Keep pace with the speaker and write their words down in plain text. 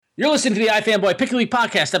You're listening to the iFanboy Pick of the Week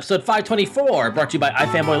podcast, episode 524, brought to you by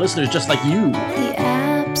iFanboy listeners just like you. The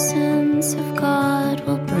absence of God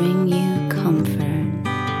will bring you comfort,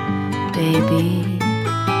 baby,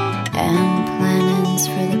 and plannings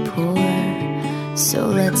for the poor. So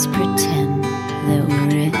let's pretend that we're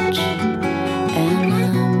rich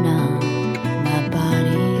and numb my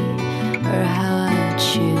body, or how I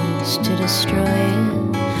choose to destroy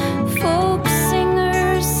it. Folk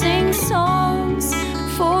singers sing songs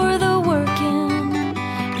for the working,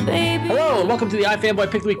 baby. Hello, and welcome to the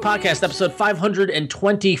iFanboy Pick of the Week podcast, episode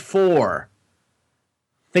 524.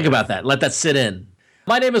 Think about that. Let that sit in.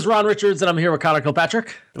 My name is Ron Richards, and I'm here with Connor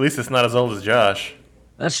Kilpatrick. At least it's not as old as Josh.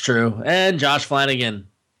 That's true. And Josh Flanagan.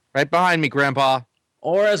 Right behind me, Grandpa.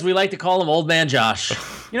 Or as we like to call him, Old Man Josh.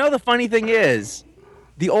 You know, the funny thing is,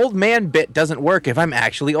 the old man bit doesn't work if I'm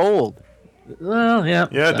actually old. Well, yeah.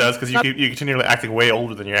 Yeah, it does, because you continually acting way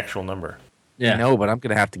older than your actual number. Yeah. No, but I'm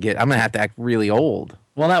gonna have to act really old.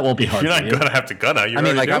 Well, that won't be hard. You're not for you. gonna have to gonna. You're I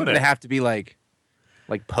mean, like I'm doing gonna have to be like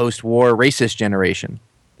post-war racist generation.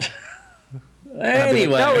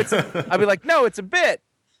 Anyway. I'll be like, no, it's a bit.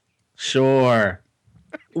 Sure.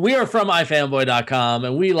 We are from iFanboy.com,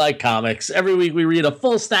 and we like comics. Every week we read a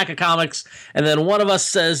full stack of comics, and then one of us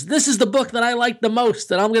says, this is the book that I like the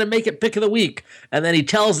most, and I'm going to make it pick of the week. And then he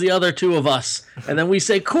tells the other two of us, and then we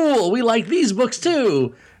say, cool, we like these books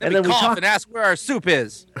too. And then we cough and ask where our soup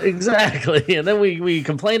is. Exactly. And then we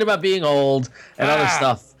complain about being old and other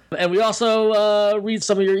stuff. And we also read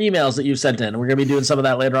some of your emails that you've sent in. We're going to be doing some of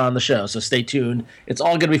that later on in the show, so stay tuned. It's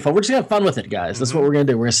all going to be fun. We're just going to have fun with it, guys. That's what we're going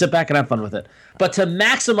to do. We're going to sit back and have fun with it. But to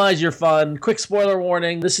maximize your fun, quick spoiler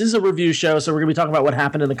warning, this is a review show, so we're going to be talking about what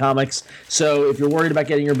happened in the comics. So if you're worried about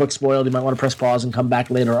getting your book spoiled, you might want to press pause and come back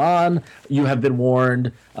later on. You have been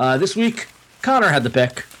warned. This week, Connor had the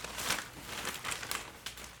pick.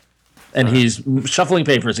 And he's shuffling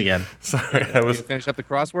papers again. Sorry, I was Finish up the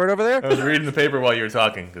crossword over there. I was reading the paper while you were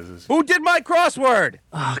talking. Who did my crossword?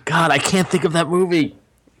 Oh, God, I can't think of that movie.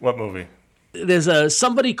 What movie? There's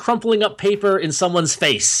somebody crumpling up paper in someone's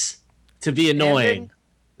face to be annoying.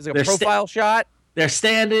 Is it a profile shot? They're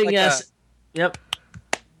standing. Like yes. Yep.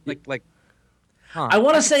 Like. Huh. I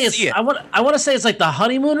want to say it's. it. I want to say it's like the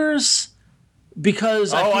Honeymooners,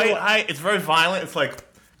 because It's very violent. It's like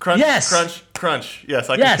crunch, Yes. crunch, crunch. Yes,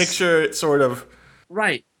 I Yes. can picture it sort of.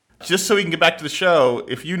 right. Just so we can get back to the show,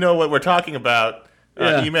 if you know what we're talking about,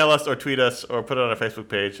 Yeah. email us or tweet us or put it on our Facebook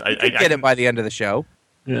page. I Get it by the end of the show.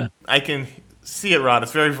 Yeah. I can see it, Ron.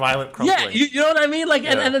 It's very violent, crumpling. Yeah, you know what I mean? Like,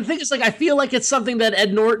 and the thing is, like, I feel like it's something that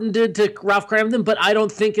Ed Norton did to Ralph Cramden, but I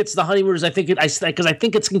don't think it's the Honeymooners. I think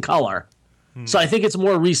it's in color, so I think it's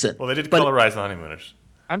more recent. Well, they did colorize the Honeymooners.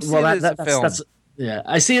 I'm seeing it as a film. Yeah,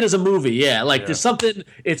 I see it as a movie. Yeah, like there's something.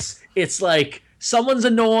 It's like someone's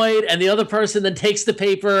annoyed, and the other person then takes the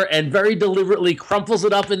paper and very deliberately crumples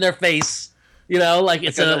it up in their face. You know, like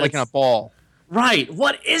it's like in a ball. Right.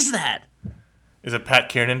 What is that? Is it Pat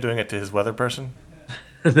Kiernan doing it to his weather person?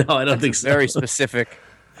 No, I don't think so. Very specific.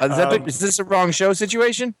 Is this a wrong show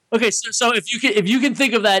situation? Okay, so if you can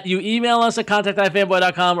think of that, you email us at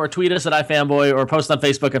contact@ifanboy.com or tweet us at ifanboy or post on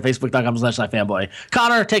Facebook at facebook.com/ifanboy.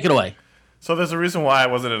 Connor, take it away. So there's a reason why I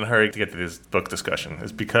wasn't in a hurry to get to this book discussion.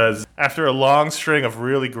 Is because after a long string of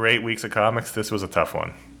really great weeks of comics, this was a tough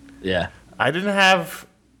one. Yeah. I didn't have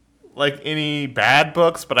like any bad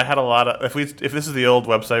books, but I had a lot of. If this is the old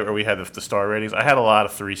website where we had the star ratings, I had a lot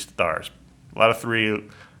of 3 stars, a lot of 3,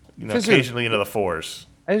 occasionally into the 4s.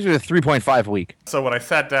 I usually do a 3.5 a week. So when I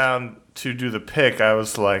sat down to do the pick, I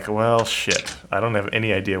was like, well, shit. I don't have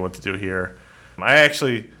any idea what to do here. I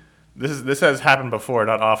actually, this has happened before,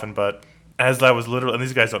 not often, but as I was literally, and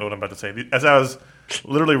these guys don't know what I'm about to say, as I was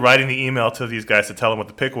literally writing the email to these guys to tell them what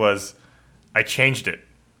the pick was, I changed it.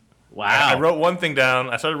 Wow. I wrote one thing down.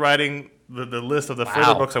 I started writing the list of the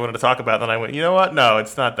further books I wanted to talk about. Then I went, you know what? No,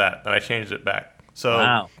 it's not that. Then I changed it back.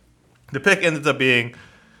 So the pick ended up being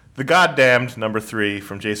The Goddamned, number 3,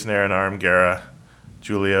 from Jason Aaron, Aram Guerra,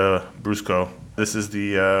 Julia Brusco. This is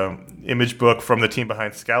the image book from the team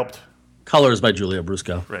behind Scalped. Colors by Julia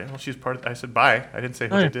Brusco. Right. Well, she's part of. I said bye. I didn't say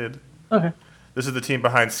who they did. Okay. This is the team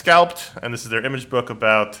behind Scalped, and this is their image book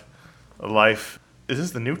about a life. Is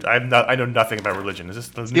this the new? I know nothing about religion. Is this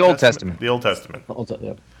the Old Testament? The Old Testament.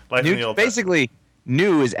 Yeah. Life in the Old Basically,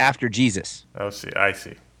 new is after Jesus. Testament. I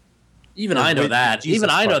see. Even I know that. Jesus Even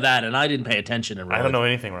I know part. that, and I didn't pay attention. I don't know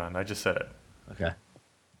anything, Ron. I just said it. Okay.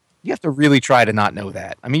 You have to really try to not know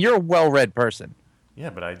that. I mean, you're a well-read person. Yeah,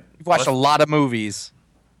 but You've watched a lot of movies.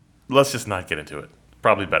 Let's just not get into it.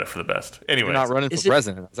 Probably better for the best. Anyway, You're not running for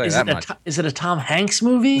president. I'll tell you that much. Is it a Tom Hanks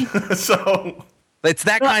movie? So It's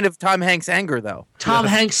that kind of Tom Hanks anger, though. Tom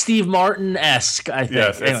Hanks, Steve Martin-esque, I think.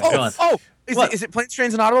 Yes. Anyway, Is it Planes,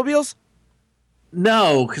 Trains, and Automobiles?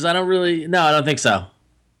 No, because I don't think so.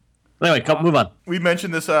 Anyway, move on. We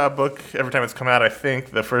mentioned this book every time it's come out. I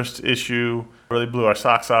think the first issue really blew our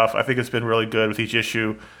socks off. I think it's been really good with each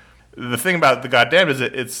issue. The thing about The Goddamned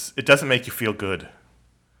is it doesn't make you feel good.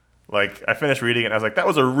 Like, I finished reading it and I was like, that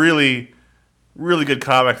was a really, really good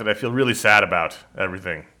comic that I feel really sad about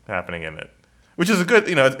everything happening in it. Which is a good,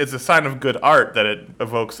 it's a sign of good art that it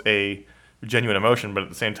evokes a genuine emotion, but at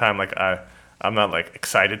the same time, like, I'm not, like,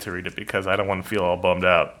 excited to read it because I don't want to feel all bummed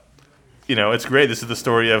out. It's great. This is the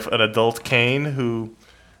story of an adult Kane who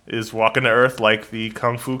is walking to Earth like the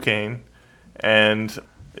Kung Fu Kane and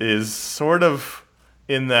is sort of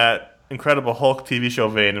in that Incredible Hulk TV show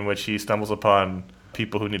vein in which he stumbles upon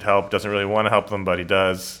people who need help, doesn't really want to help them, but he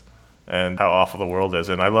does, and how awful the world is.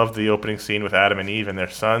 And I love the opening scene with Adam and Eve and their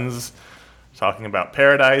sons talking about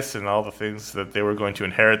paradise and all the things that they were going to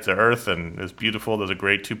inherit to Earth, and it's beautiful. There's a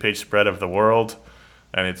great 2-page spread of the world,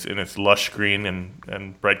 and it's in its lush green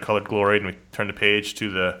and bright colored glory, and we turn the page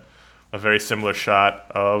to a very similar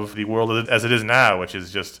shot of the world as it is now, which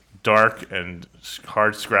is just dark and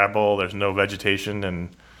hard scrabble. There's no vegetation and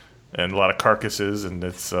a lot of carcasses, and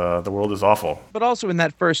it's the world is awful. But also in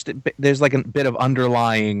that first, there's like a bit of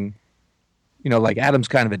underlying, like Adam's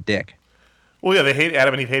kind of a dick. Well, yeah,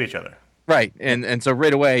 Adam and Eve hate each other. Right, and so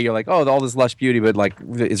right away you're like, oh, all this lush beauty, but like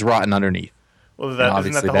is rotten underneath. Well,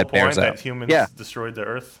 isn't that the whole point, that humans destroyed the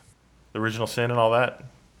Earth, the original sin and all that?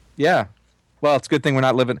 Yeah. Well, it's a good thing we're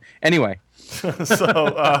not living anyway.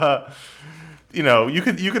 So, you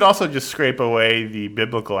could also just scrape away the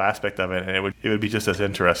biblical aspect of it, and it would be just as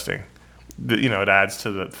interesting. It adds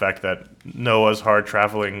to the fact that Noah's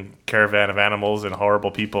hard-traveling caravan of animals and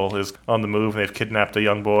horrible people is on the move, and they've kidnapped a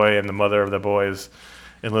young boy, and the mother of the boy has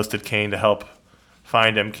enlisted Cain to help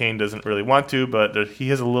find him. Cain doesn't really want to, but he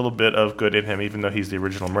has a little bit of good in him, even though he's the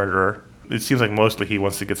original murderer. It seems like mostly he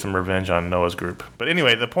wants to get some revenge on Noah's group. But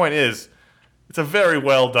anyway, the point is, it's a very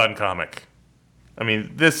well done comic. I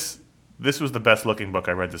mean, this was the best looking book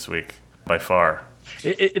I read this week by far.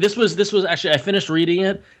 This was actually, I finished reading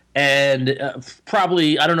it, and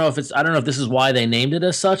probably I don't know if this is why they named it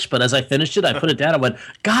as such, but as I finished it, I put it down and went,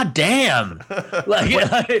 God damn!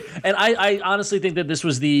 And I honestly think that this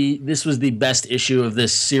was the best issue of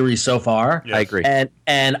this series so far. Yes. I agree.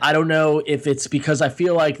 And I don't know if it's because I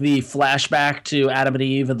feel like the flashback to Adam and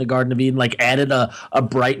Eve and the Garden of Eden like added a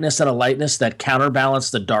brightness and a lightness that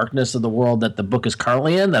counterbalanced the darkness of the world that the book is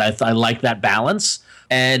currently in. That I like that balance.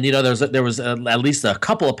 And there was at least a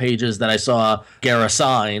couple of pages that I saw Guerra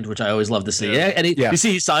signed, which I always love to see. Yeah. And you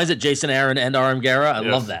see he signs it, Jason Aaron and R.M. Guerra. I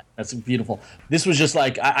love that. That's beautiful. This was just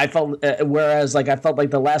like I felt, whereas like I felt like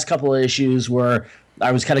the last couple of issues were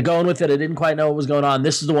I was kind of going with it. I didn't quite know what was going on.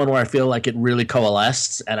 This is the one where I feel like it really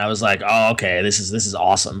coalesced, and I was like, oh, okay, this is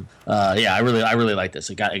awesome. I really like this.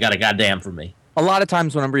 It got a goddamn from me. A lot of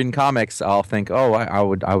times when I'm reading comics, I'll think, oh, I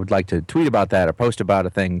would like to tweet about that or post about a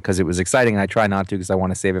thing because it was exciting, and I try not to because I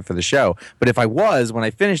want to save it for the show. But if I was, when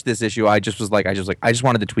I finished this issue, I just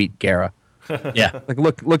wanted to tweet Guerra. Yeah. Like,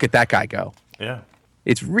 look at that guy go. Yeah.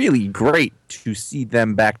 It's really great to see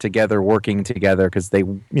them back together, working together, because they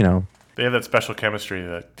have that special chemistry,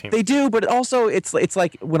 that team. They do, but also it's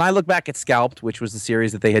like when I look back at Scalped, which was the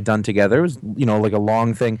series that they had done together, it was like a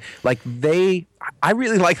long thing. Like I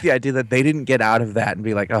really like the idea that they didn't get out of that and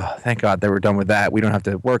be like, oh, thank God they were done with that. We don't have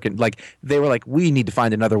to work. And like they were like, we need to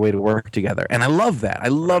find another way to work together. And I love that. I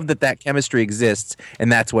love that chemistry exists,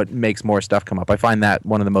 and that's what makes more stuff come up. I find that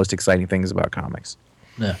one of the most exciting things about comics.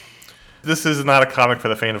 Yeah. This is not a comic for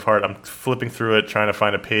the faint of heart. I'm flipping through it, trying to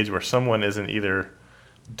find a page where someone isn't either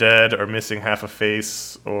dead or missing half a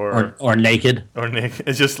face or naked.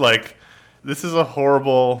 It's just like, this is a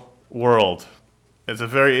horrible world. It's a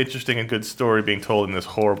very interesting and good story being told in this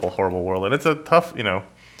horrible, horrible world. And it's a tough,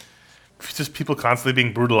 it's just people constantly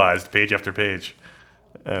being brutalized page after page.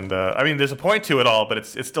 And, I mean, there's a point to it all, but it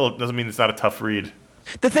still doesn't mean it's not a tough read.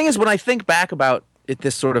 The thing is, when I think back about it,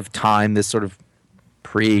 this sort of time, this sort of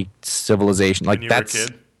pre-civilization, like when you that's... were a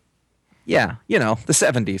kid? Yeah, the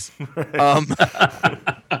 70s.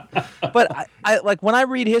 But I like when I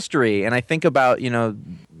read history and I think about,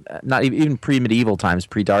 not even pre-medieval times,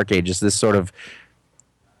 pre-dark ages, this sort of,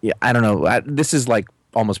 I don't know, this is like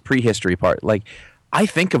almost prehistory part. Like, I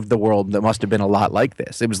think of the world that must have been a lot like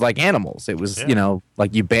this. It was like animals. It was,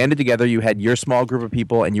 like you banded together, you had your small group of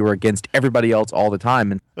people, and you were against everybody else all the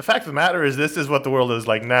time. And the fact of the matter is, this is what the world is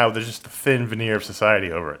like now. There's just a thin veneer of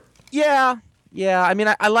society over it. Yeah. Yeah, I mean,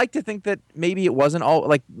 I like to think that maybe it wasn't all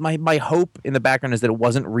like my hope in the background is that it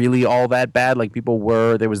wasn't really all that bad. Like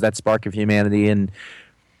there was that spark of humanity,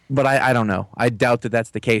 but I don't know. I doubt that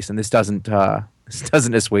that's the case, and this doesn't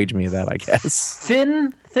assuage me of that, I guess.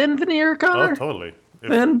 Thin veneer, Connor? Oh, totally.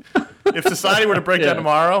 If society were to break down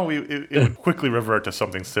tomorrow, it would quickly revert to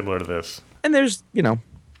something similar to this. And there's,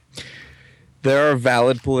 there are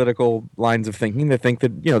valid political lines of thinking that think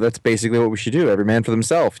that, that's basically what we should do. Every man for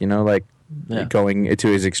themselves, going to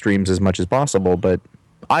his extremes as much as possible. But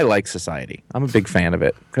I like society. I'm a big fan of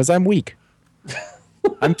it because I'm weak.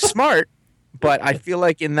 I'm smart, but I feel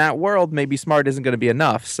like in that world, maybe smart isn't going to be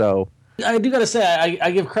enough. So I do gotta say,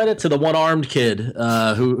 I give credit to the one-armed kid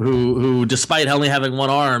who, despite only having one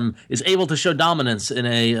arm, is able to show dominance in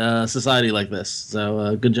a society like this.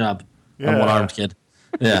 So good job, one-armed kid.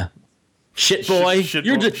 Yeah, shit boy.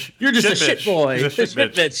 You're just a shit boy. He's a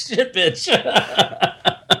shit bitch.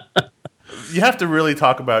 You have to really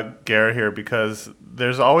talk about Garrett here because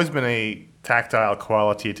there's always been a tactile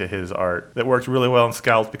quality to his art that worked really well in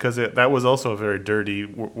Scalped because that was also a very dirty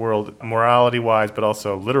world, morality-wise, but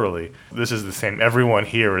also literally. This is the same. Everyone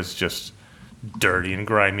here is just dirty and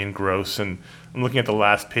grimy and gross. And I'm looking at the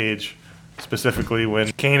last page specifically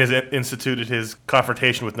when Cain has instituted his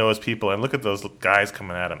confrontation with Noah's people, and look at those guys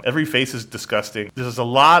coming at him. Every face is disgusting. There's a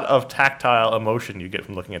lot of tactile emotion you get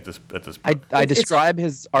from looking at this book. I describe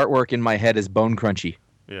his artwork in my head as bone crunchy.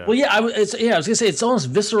 Yeah. Well, I was gonna say it's almost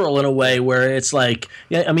visceral in a way where it's like,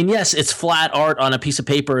 yes, it's flat art on a piece of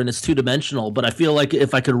paper and it's 2-dimensional, but I feel like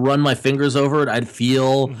if I could run my fingers over it, I'd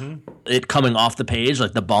feel it coming off the page,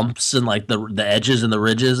 like the bumps and like the edges and the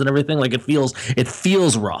ridges and everything. Like it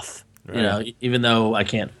feels rough, right. Even though I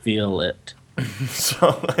can't feel it.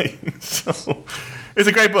 So it's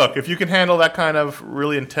a great book if you can handle that kind of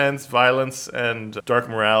really intense violence and dark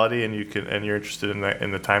morality, and you're interested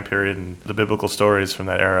in the time period and the biblical stories from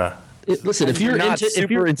that era. Listen, if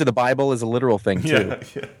you're into the Bible is a literal thing too.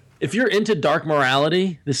 Yeah. If you're into dark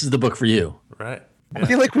morality, this is the book for you. Right. I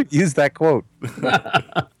feel like we've used that quote.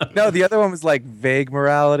 No, the other one was like vague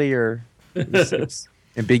morality or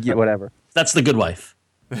ambiguous, whatever. That's The Good Wife.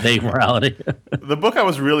 Vague morality. The book I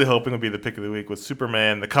was really hoping would be the pick of the week was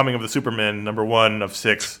Superman, The Coming of the Superman, #1 of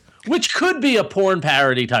 6. Which could be a porn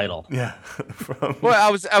parody title. Yeah. Well, I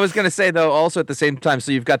was going to say, though, also at the same time,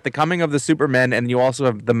 so you've got The Coming of the Supermen, and you also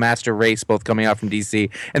have The Master Race, both coming out from DC.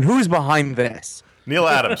 And who's behind this? Neil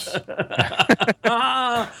Adams.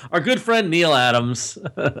 Our good friend Neil Adams.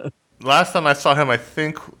 Last time I saw him, I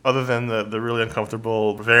think, other than the really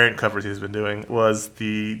uncomfortable variant covers he's been doing, was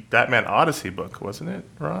the Batman Odyssey book, wasn't it,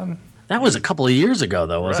 Ron? That was a couple of years ago,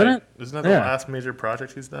 though, wasn't it? Isn't that the last major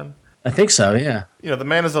project he's done? I think so, yeah. The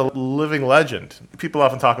man is a living legend. People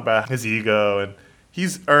often talk about his ego, and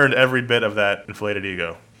he's earned every bit of that inflated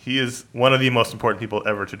ego. He is one of the most important people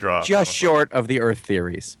ever to draw. Just short of the Earth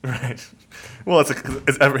theories. Right. Well,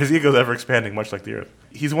 his ego is ever expanding, much like the Earth.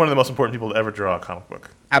 He's one of the most important people to ever draw a comic book.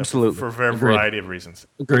 Absolutely. For a variety of reasons.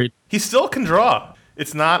 Agreed. He still can draw.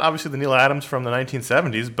 It's not obviously the Neil Adams from the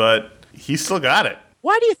 1970s, but he's still got it.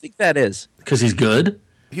 Why do you think that is? Because he's good?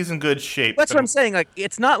 He's in good shape. That's what I'm saying. Like,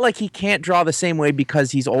 it's not like he can't draw the same way because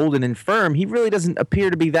he's old and infirm. He really doesn't appear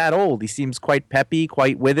to be that old. He seems quite peppy,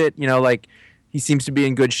 quite with it, he seems to be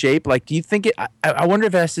in good shape. Like, do you think I wonder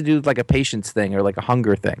if it has to do with like a patience thing or like a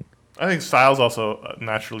hunger thing? I think styles also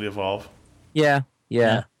naturally evolve. Yeah.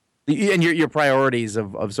 And your priorities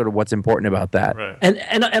of sort of what's important about that. Right.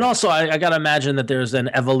 And also I got to imagine that there's an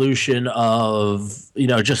evolution of,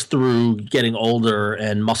 just through getting older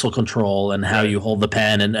and muscle control and how you hold the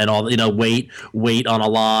pen and all, weight on a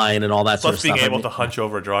line and all that sort of stuff. Plus being able to hunch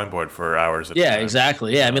over a drawing board for hours. Yeah,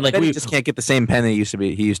 exactly. Yeah. I mean, like we just can't get the same pen that he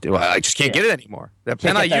used to. Well, I just can't get it anymore. The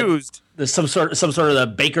pen I used. There's some sort of the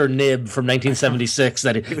Baker nib from 1976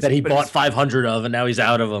 that he bought 500 of, and now he's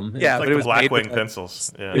out of them. Yeah, but it was Blackwing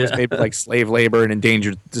pencils. Yeah. It was made with like slave labor and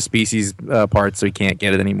endangered species parts, so he can't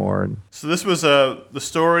get it anymore. So this was the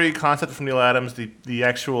story concept from Neil Adams. The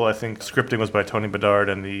actual, I think, scripting was by Tony Bedard,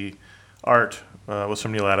 and the art was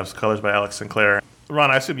from Neil Adams. Colors by Alex Sinclair.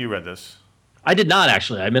 Ron, I assume you read this. I did not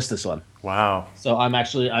actually. I missed this one. Wow. So I'm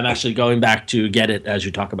actually going back to get it as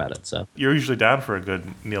you talk about it. So you're usually down for a good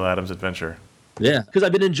Neil Adams adventure. Yeah, because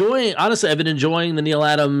I've been enjoying the Neil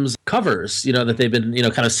Adams covers, that they've been,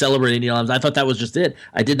 kind of celebrating Neil Adams. I thought that was just it.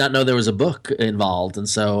 I did not know there was a book involved, and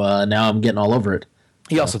so now I'm getting all over it.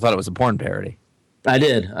 He also thought it was a porn parody. I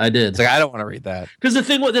did. It's like, I don't want to read that. Because the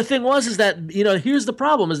thing was is that, here's the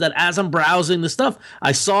problem, is that as I'm browsing the stuff,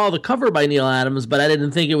 I saw the cover by Neil Adams, but I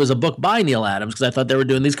didn't think it was a book by Neil Adams because I thought they were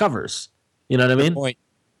doing these covers. You know what I mean? Good point.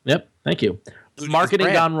 Yep. Thank you.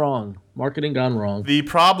 Marketing gone wrong. Marketing gone wrong. The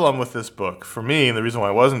problem with this book, for me, and the reason why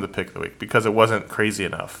it wasn't the pick of the week, because it wasn't crazy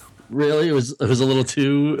enough. Really? It was a little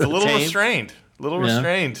too a little tame? restrained. A little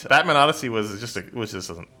restrained. Batman Odyssey was just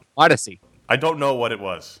Odyssey. I don't know what it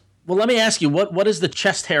was. Well, let me ask you, what is the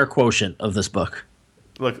chest hair quotient of this book?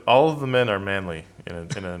 Look, all of the men are manly in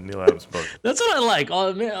a Neil Adams book. That's what I like.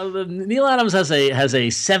 Neil Adams has a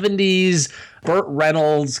 70s Burt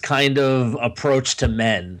Reynolds kind of approach to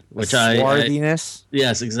men, which Swarthiness.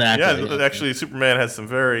 Yes, exactly. Yeah, actually, Superman has some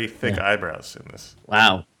very thick eyebrows in this.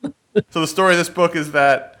 Wow. So the story of this book is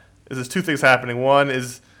that there's two things happening. One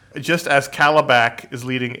is just as Calabac is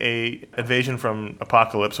leading a invasion from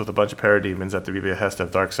Apocalypse with a bunch of parademons at the behest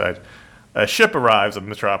of Darkseid, a ship arrives at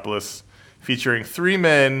Metropolis featuring 3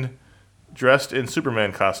 men dressed in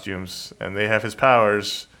Superman costumes, and they have his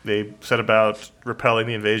powers. They set about repelling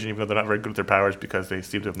the invasion, even though they're not very good with their powers because they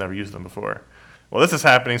seem to have never used them before. While this is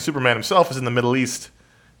happening, Superman himself is in the Middle East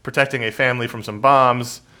protecting a family from some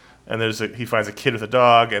bombs, and he finds a kid with a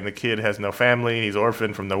dog, and the kid has no family. He's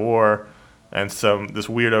orphaned from the war, and this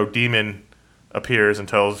weirdo demon appears and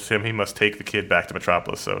tells him he must take the kid back to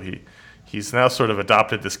Metropolis. So he's now sort of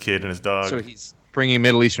adopted this kid and his dog. So he's bringing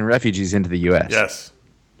Middle Eastern refugees into the U.S. Yes.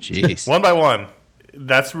 Jeez. One by one.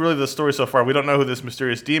 That's really the story so far. We don't know who this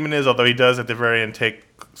mysterious demon is, although he does at the very end take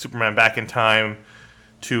Superman back in time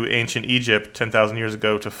to ancient Egypt 10,000 years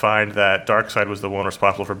ago to find that Darkseid was the one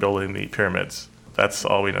responsible for building the pyramids. That's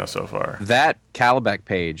all we know so far. That Calabac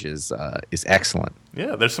page is excellent.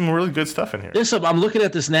 Yeah, there's some really good stuff in here. I'm looking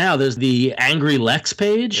at this now. There's the Angry Lex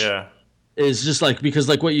page. Yeah. Is just because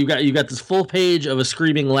what you got this full page of a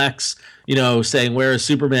screaming Lex, saying where is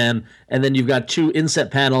Superman, and then you've got 2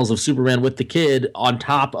 inset panels of Superman with the kid on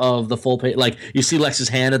top of the full page. Like you see Lex's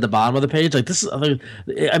hand at the bottom of the page. Like this is,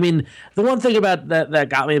 I mean, the one thing about that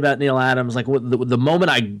got me about Neil Adams, like the moment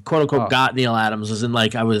I quote unquote got Neil Adams was in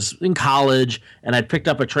I was in college and I picked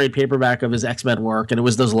up a trade paperback of his X-Men work, and it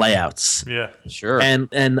was those layouts. Yeah, sure.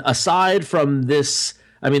 And aside from this.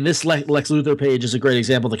 I mean, this Lex Luthor page is a great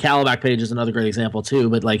example. The Calabac page is another great example, too.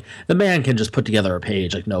 But, the man can just put together a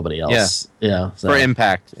page like nobody else. Yeah. For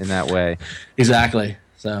impact in that way. Exactly.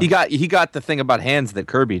 So He got the thing about hands that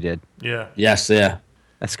Kirby did. Yeah. Yes, yeah.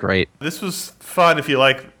 That's great. This was fun if you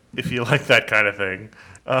like that kind of thing.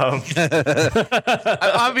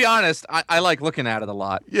 I'll be honest. I like looking at it a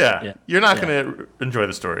lot. Yeah. You're not going to enjoy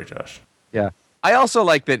the story, Josh. Yeah. I also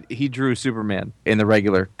like that he drew Superman in the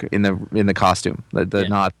regular in the costume. Not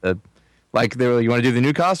the they were like, you want to do the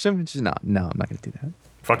new costume? Just, no, I'm not going to do that.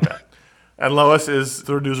 Fuck that. And Lois is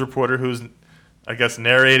the news reporter who's, I guess,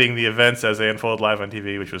 narrating the events as they unfold live on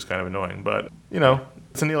TV, which was kind of annoying. But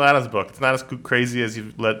it's a Neil Adams book. It's not as crazy as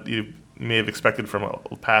you may have expected from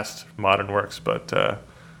past modern works, but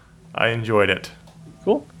I enjoyed it.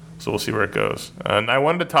 Cool. So we'll see where it goes. And I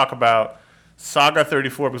wanted to talk about Saga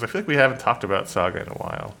 34, because I feel like we haven't talked about Saga in a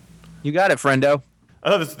while. You got it, friendo.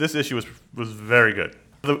 I thought this issue was very good.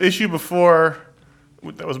 The issue before,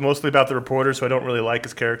 that was mostly about the reporters, so I don't really like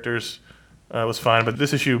his characters, was fine. But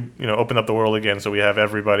this issue, opened up the world again, so we have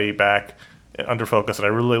everybody back under focus. And I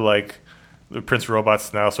really like the Prince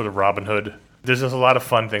Robot's now sort of Robin Hood. There's just a lot of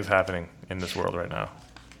fun things happening in this world right now.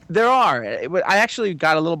 There are. I actually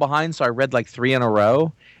got a little behind, so I read 3 in a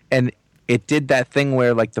row. And it did that thing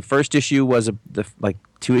where the first issue was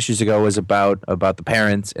 2 issues ago was about the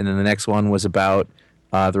parents, and then the next one was about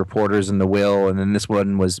the reporters and the will, and then this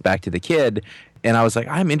one was back to the kid. And I was like,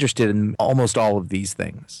 I'm interested in almost all of these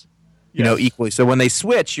things, equally. So when they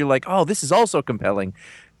switch, you're like, oh, this is also compelling.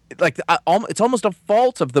 It's almost a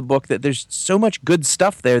fault of the book that there's so much good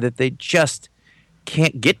stuff there that they just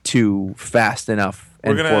can't get to fast enough.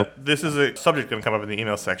 This is a subject going to come up in the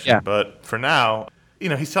email section, but for now.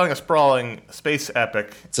 He's telling a sprawling space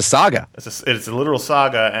epic. It's a saga. It's a literal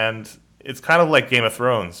saga, and it's kind of like Game of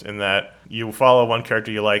Thrones in that you follow one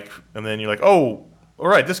character you like, and then you're like, oh, all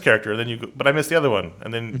right, this character. And then but I missed the other one.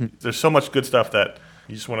 And then there's so much good stuff that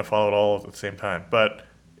you just want to follow it all at the same time. But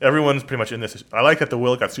everyone's pretty much in this. I like that the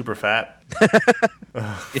Will got super fat.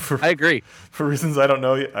 I agree. For reasons I don't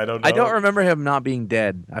know. I don't remember him not being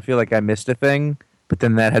dead. I feel like I missed a thing, but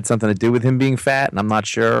then that had something to do with him being fat, and I'm not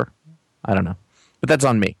sure. I don't know. But that's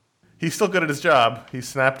on me. He's still good at his job. He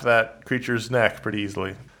snapped that creature's neck pretty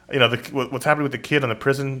easily. What's happening with the kid on the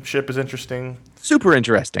prison ship is interesting. Super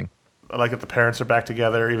interesting. I like that the parents are back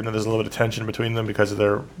together, even though there's a little bit of tension between them because of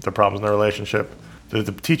their problems in their relationship. The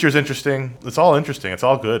teacher's interesting. It's all interesting. It's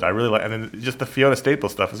all good. I really like, and then just the Fiona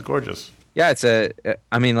Staples stuff is gorgeous. Yeah, it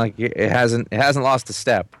hasn't lost a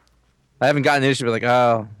step. I haven't gotten an issue where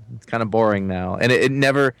oh, it's kind of boring now, and it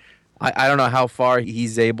never. I don't know how far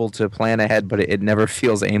he's able to plan ahead, but it never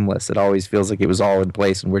feels aimless. It always feels like it was all in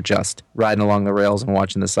place, and we're just riding along the rails and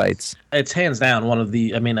watching the sights. It's hands down one of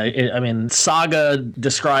the. I mean, Saga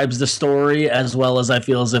describes the story as well as I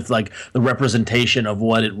feel as if like the representation of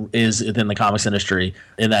what it is within the comics industry.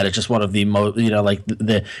 In that it's just one of the most, like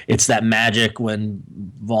it's that magic when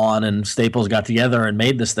Vaughn and Staples got together and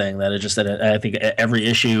made this thing that it just that I think every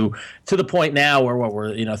issue to the point now where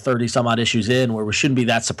we're 30 some odd issues in where we shouldn't be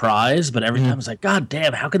that surprised, but every time it's like, God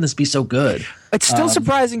damn, how can this be so good? It's still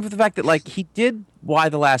surprising for the fact that like he did Why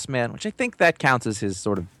the Last Man, which I think that counts as his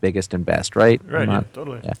sort of biggest and best, right? Right, yeah,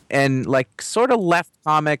 totally. Yeah. And like sort of left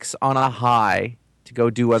comics on a high to go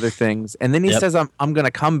do other things, and then he says, "I'm going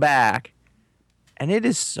to come back," and it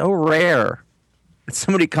is so rare that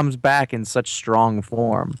somebody comes back in such strong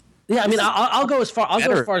form. Yeah, I mean, I'll go as far. I'll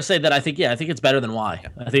go as far as say that I think it's better than Y.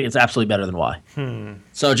 I think it's absolutely better than Y.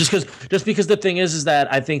 So just because the thing is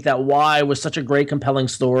that I think that Y was such a great, compelling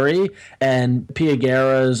story, and Pia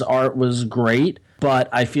Guerra's art was great, but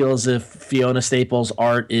I feel as if Fiona Staples'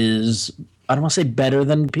 art is, I don't want to say better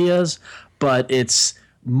than Pia's, but it's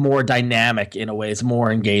more dynamic in a way. It's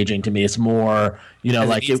more engaging to me. It's more,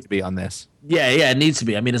 like it needs to be on this. Yeah, it needs to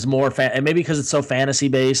be. I mean, it's more and maybe because it's so fantasy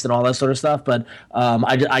based and all that sort of stuff. But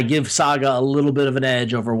I give Saga a little bit of an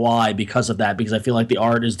edge over Y because of that. Because I feel like the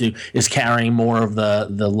art is carrying more of the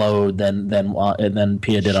load than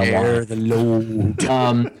Pia did on Y. Share the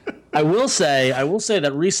load. I will say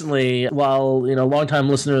that recently, while longtime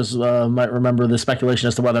listeners might remember the speculation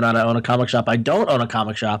as to whether or not I own a comic shop. I don't own a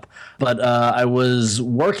comic shop, but I was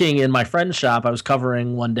working in my friend's shop. I was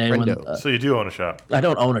covering one day so you do own a shop. I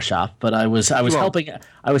don't own a shop, but I was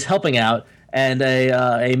helping out, and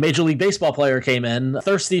a Major League Baseball player came in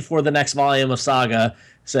thirsty for the next volume of Saga,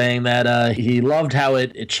 saying that he loved how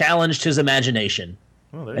it challenged his imagination,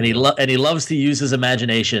 and he loves to use his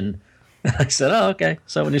imagination. I said, "Oh, okay.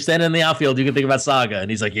 So when you're standing in the outfield, you can think about Saga."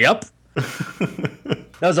 And he's like, "Yep." That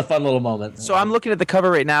was a fun little moment. So I'm looking at the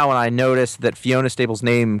cover right now, and I noticed that Fiona Staples'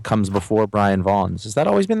 name comes before Brian Vaughn's. Has that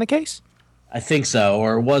always been the case? I think so,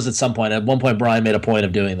 or it was at some point. At one point, Brian made a point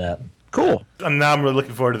of doing that. Cool. And now I'm really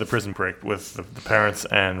looking forward to the prison break with the parents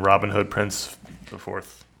and Robin Hood Prince the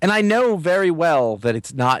Fourth. And I know very well that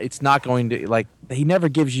it's not going to, like, he never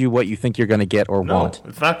gives you what you think you're going to get or want. No,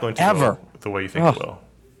 it's not going to ever go the way you think it will.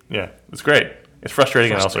 Yeah, it's great. It's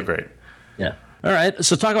frustrating and also great. Yeah. All right.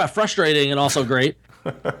 So talk about frustrating and also great.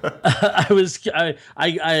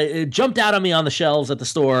 I jumped out on me on the shelves at the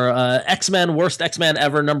store. X-Men, Worst X-Men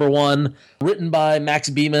Ever, #1, written by Max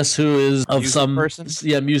Bemis, who is of music some person?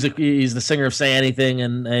 Music. He's the singer of Say Anything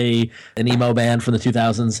and an emo band from the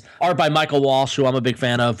 2000s. Art by Michael Walsh, who I'm a big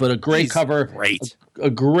fan of, but a great cover. Great. A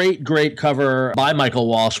great cover by Michael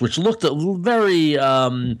Walsh, which looked very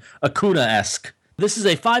Acuna-esque. This is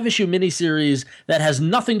a 5-issue miniseries that has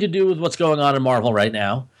nothing to do with what's going on in Marvel right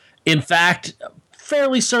now. In fact,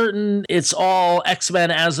 fairly certain it's all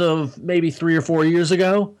X-Men as of maybe 3 or 4 years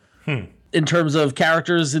ago. In terms of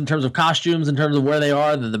characters, in terms of costumes, in terms of where they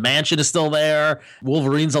are. The mansion is still there.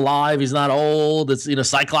 Wolverine's alive. He's not old. It's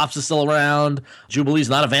Cyclops is still around. Jubilee's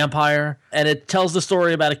not a vampire. And it tells the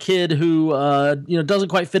story about a kid who doesn't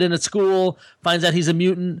quite fit in at school, finds out he's a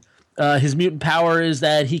mutant. His mutant power is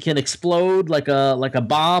that he can explode like a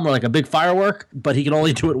bomb or like a big firework, but he can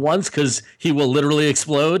only do it once because he will literally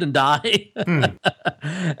explode and die.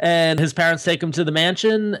 And his parents take him to the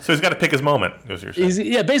mansion. So he's got to pick his moment. Basically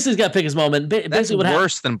he's got to pick his moment. That's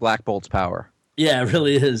worse than Black Bolt's power. Yeah, it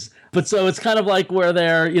really is. But so it's kind of like where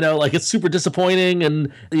they're, like it's super disappointing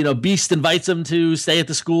and, Beast invites him to stay at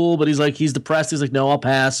the school, but he's depressed. He's like, no, I'll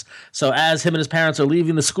pass. So as him and his parents are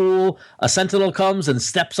leaving the school, a sentinel comes and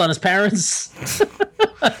steps on his parents.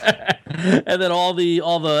 And then all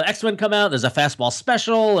the X-Men come out. There's a fastball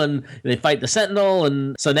special, and they fight the Sentinel.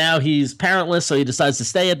 And so now he's parentless, so he decides to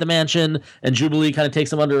stay at the mansion. And Jubilee kind of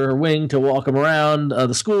takes him under her wing to walk him around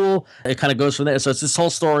the school. It kind of goes from there. So it's this whole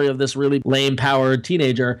story of this really lame-powered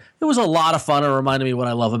teenager. It was a lot of fun. It reminded me what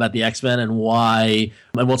I love about the X-Men and why.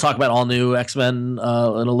 And we'll talk about all new X-Men in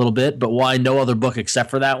a little bit, but why no other book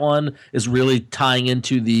except for that one is really tying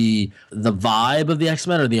into the vibe of the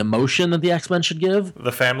X-Men or the emotion that the X-Men should give.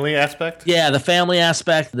 The family aspect? Yeah, the family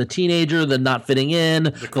aspect, the teenager, the not fitting in,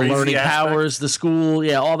 the learning powers, the school,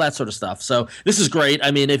 all that sort of stuff. So this is great.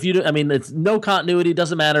 I mean, it's no continuity,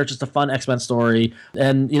 doesn't matter. It's just a fun X-Men story.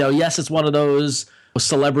 And, yes, it's one of those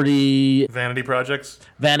celebrity vanity projects.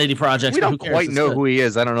 We don't quite know who he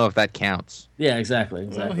is. I don't know if that counts. Yeah, exactly.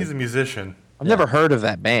 Well, he's a musician. I've never heard of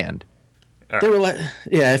that band. They were like,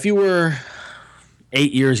 if you were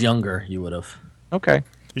 8 years younger, you would have. Okay.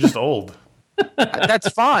 You're just old. That's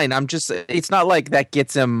fine. It's not like that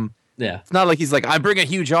gets him Yeah. It's not like he's like, I bring a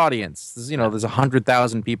huge audience. There's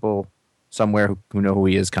 100,000 people somewhere who know who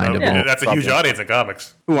he is, kind of. That's a huge audience in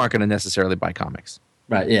comics. Who aren't going to necessarily buy comics.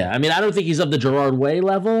 Right. Yeah. I mean, I don't think he's of the Gerard Way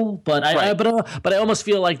level, but I almost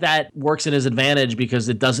feel like that works in his advantage because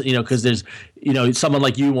it doesn't, because there's, someone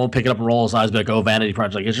like you won't pick it up and roll his eyes, but like, oh, Vanity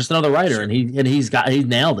Project. Like, it's just another writer, and he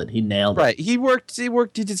nailed it. He nailed it. Right. He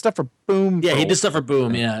did stuff for Boom. Yeah, he did stuff for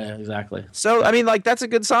Boom. Yeah, exactly. So I mean, like, that's a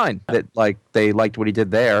good sign that like they liked what he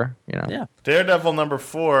did there. Yeah. Daredevil number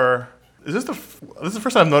 4. This is the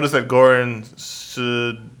first time I've noticed that Goran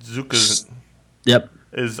Sudzuka. Yep.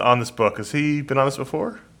 Is on this book. Has he been on this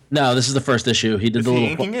before? No, this is the first issue. He did is the he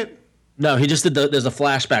little inking it? No, he just did there's a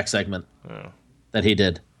flashback segment that he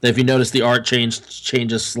did. If you notice, the art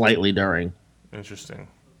changes slightly during. Interesting.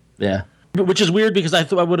 Yeah, which is weird because I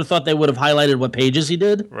would have thought they would have highlighted what pages he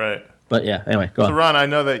did. Right. But yeah, anyway, go on. So Ron, I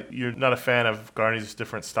know that you're not a fan of Garney's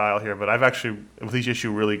different style here, but I've actually, with each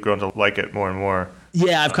issue, really grown to like it more and more.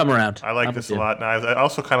 Yeah, I've come around. I like this a lot. Now, I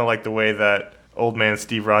also kind of like the way that old man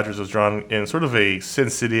Steve Rogers was drawn in sort of a Sin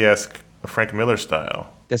City-esque Frank Miller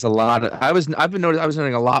style. There's a lot of I was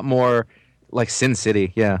noticing a lot more like Sin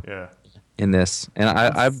City, yeah. In this. And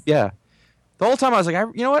I've the whole time I was like,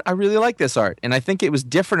 you know what? I really like this art. And I think it was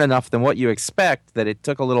different enough than what you expect that it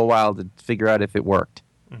took a little while to figure out if it worked.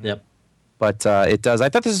 Mm-hmm. Yep. But it does. I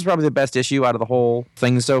thought this is probably the best issue out of the whole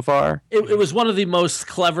thing so far. It was one of the most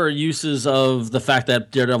clever uses of the fact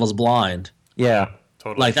that Daredevil's blind. Yeah.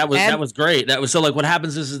 Totally. Like that was great. That was so like what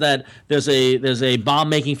happens is that there's a bomb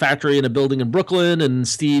making factory in a building in Brooklyn, and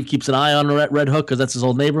Steve keeps an eye on Red Hook because that's his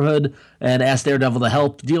old neighborhood, and asks Daredevil to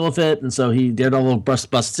help deal with it. And so Daredevil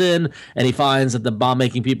busts in, and he finds that the bomb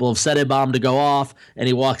making people have set a bomb to go off, and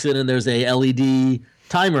he walks in and there's a LED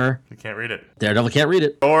timer. You can't read it. Daredevil can't read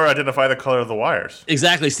it. Or identify the color of the wires.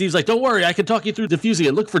 Exactly. Steve's like, don't worry, I can talk you through diffusing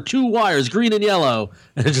it. Look for 2 wires, green and yellow.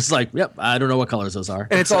 And it's just like, yep, I don't know what colors those are.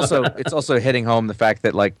 And it's also hitting home the fact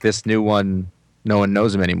that like this new one, no one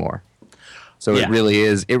knows him anymore. So it really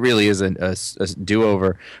is a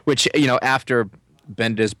do-over, which, after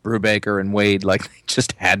Bendis, Brubaker, and Wade, like they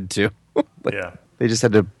just had to. They just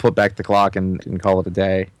had to put back the clock and call it a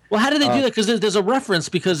day. Well, how did they do that? Because there's a reference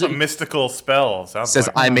because... a mystical spell. Says,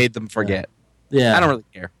 I made them forget. Yeah. I don't really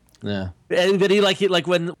care. Yeah. But he like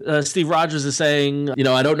when Steve Rogers is saying,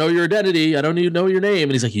 I don't know your identity. I don't even know your name.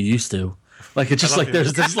 And he's like, you used to. Like, it's just like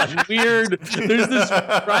there's this like weird... There's this...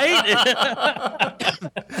 Right?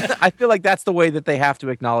 I feel like that's the way that they have to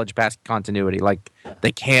acknowledge past continuity. Like,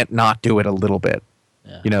 they can't not do it a little bit.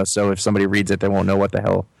 Yeah. So if somebody reads it, they won't know what the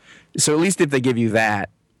hell... So at least if they give you that,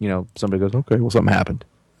 somebody goes, okay, well, something happened.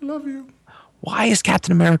 I love you. Why is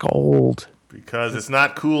Captain America old? Because it's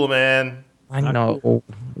not cool, man. I know.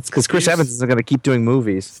 It's because Chris Evans isn't going to keep doing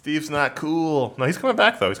movies. Steve's not cool. No, he's coming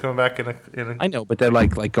back, though. He's coming back in a... I know, but they're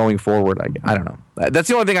like going forward. I don't know. That's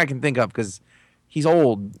the only thing I can think of because he's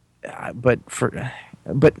old. But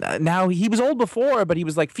now he was old before, but he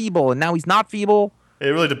was like feeble, and now he's not feeble. It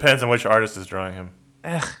really depends on which artist is drawing him.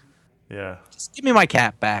 Ugh. Yeah. Just give me my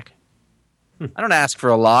cap back. I don't ask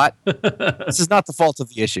for a lot. This is not the fault of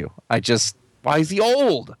the issue. Why is he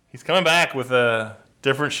old? He's coming back with a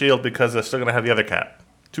different shield because they're still going to have the other cap.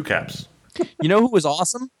 2 caps. You know who was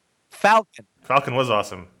awesome? Falcon. Falcon was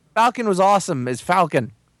awesome. Falcon was awesome as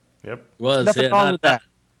Falcon. Yep. Nothing wrong with that.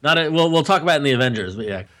 We'll talk about it in the Avengers, but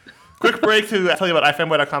yeah. Quick break to tell you about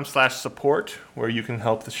ifanboy.com/support, where you can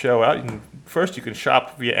help the show out. You can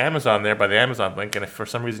shop via Amazon there by the Amazon link, and if for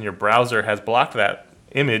some reason your browser has blocked that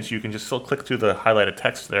image, you can just still click through the highlighted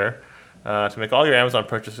text there to make all your Amazon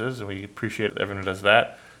purchases, and we appreciate everyone who does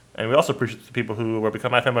that. And we also appreciate the people who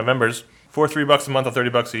become iFanboy members. For $3 a month or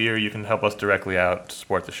 $30 a year, you can help us directly out to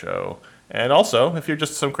support the show. And also, if you're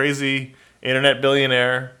just some crazy internet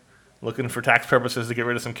billionaire looking for tax purposes to get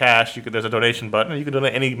rid of some cash, there's a donation button, and you can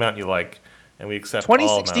donate any amount you like, and we accept all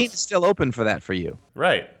amounts. 2016 is still open for that for you.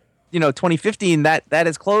 Right. 2015, that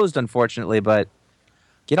is closed, unfortunately, but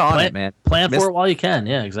get on it, man. Plan for it while you can.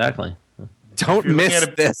 Yeah, exactly. Don't miss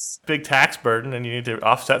this. Big tax burden, and you need to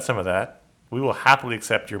offset some of that. We will happily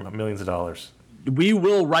accept your millions of dollars. We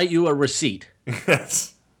will write you a receipt.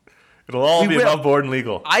 Yes. It'll all be above board and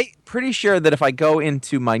legal. I'm pretty sure that if I go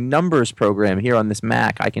into my numbers program here on this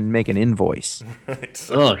Mac, I can make an invoice.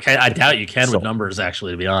 Right. I doubt you can with numbers,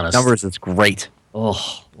 actually, to be honest. Numbers, it's great.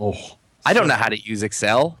 Oh. I don't know how to use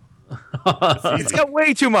Excel. It's got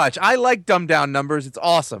way too much. I like dumbed down numbers. It's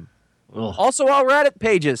awesome. Ugh. Also, while we're at it,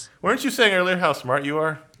 pages. Weren't you saying earlier how smart you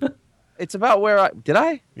are? It's about where did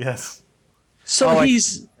I? Yes. So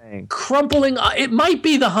he's crumpling. It might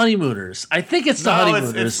be the honeymooners. I think it's the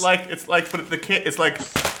honeymooners. It's like, but the kid. It's like.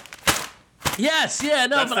 Yes, yeah,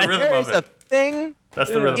 no, that's but the rhythm of there's it. a thing That's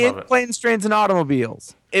the rhythm of it. Planes, trains, and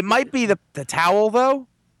automobiles. It might be the towel, though.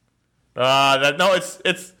 No,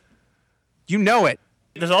 it's. You know it.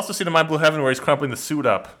 There's also a scene in My Blue Heaven where he's crumpling the suit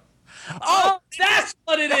up. Oh, that's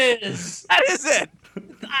what it is. That is it.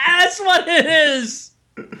 That's what it is.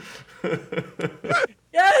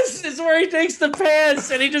 Yes, it's where he takes the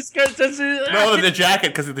pants and he just goes. No, the jacket,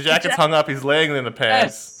 because the jacket's hung up. He's laying in the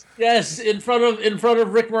pants. Yes, in front of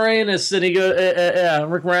Rick Moranis, and he goes,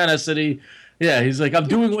 Rick Moranis, and he's like, I'm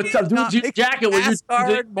doing to your jacket. What you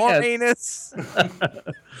Moranis?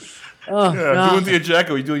 Doing to your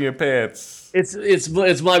jacket. What you doing to your pants?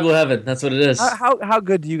 It's My Blue Heaven. That's what it is. How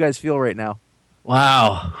good do you guys feel right now?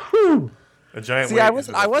 Wow. Whew. A giant. See, I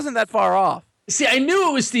wasn't that far off. See, I knew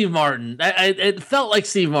it was Steve Martin. It felt like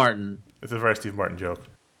Steve Martin. It's a very Steve Martin joke.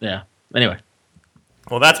 Yeah. Anyway.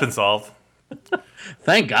 Well, that's been solved.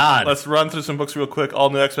 Thank God. Let's run through some books real quick. All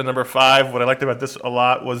New X-Men #5. What I liked about this a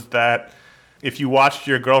lot was that if you watched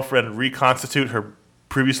your girlfriend reconstitute her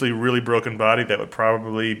previously really broken body, that would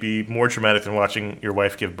probably be more traumatic than watching your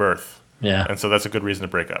wife give birth. Yeah. And so that's a good reason to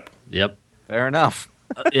break up. Yep. Fair enough.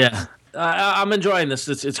 Yeah. I'm enjoying this.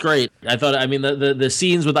 It's great. The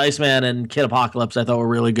scenes with Iceman and Kid Apocalypse I thought were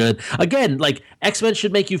really good. Again, like X-Men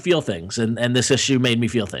should make you feel things, and this issue made me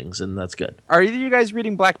feel things, and that's good. Are either of you guys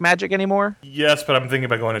reading Black Magic anymore? Yes, but I'm thinking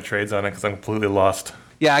about going to trades on it because I'm completely lost.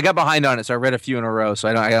 Yeah, I got behind on it, so I read a few in a row, so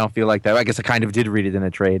I don't feel like that. I guess I kind of did read it in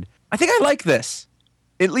a trade. I think I like this.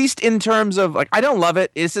 At least in terms of, like, I don't love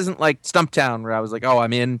it. This isn't like Stumptown where I was like, oh,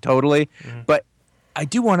 I'm in totally. Mm-hmm. But I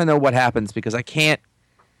do want to know what happens because I don't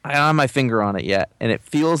have my finger on it yet. And it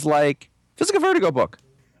feels like a Vertigo book.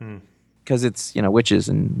 Because it's, witches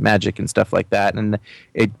and magic and stuff like that. And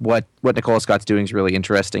what Nicola Scott's doing is really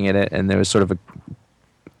interesting in it. And there was sort of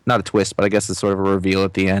not a twist, but I guess it's sort of a reveal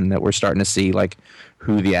at the end that we're starting to see like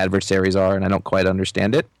who the adversaries are, and I don't quite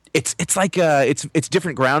understand it. It's like it's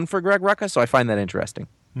different ground for Greg Rucka, so I find that interesting.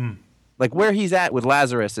 Like where he's at with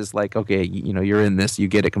Lazarus is like, okay, you're in this, you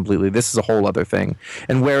get it completely. This is a whole other thing.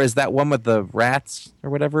 And whereas that one with the rats or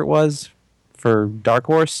whatever it was for Dark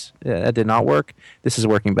Horse, that did not work. This is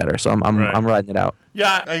working better, so I'm riding it out.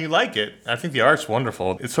 Yeah, I like it. I think the art's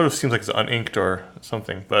wonderful. It sort of seems like it's uninked or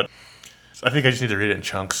something, but I think I just need to read it in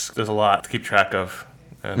chunks. There's a lot to keep track of,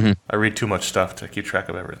 and I read too much stuff to keep track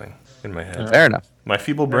of everything in my head. Fair enough. My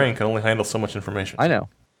feeble brain can only handle so much information. I know.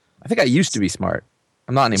 I think I used to be smart.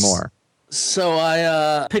 I'm not anymore. So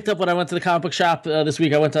I picked up when I went to the comic book shop this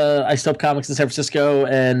week. I went to Isotope Comics in San Francisco,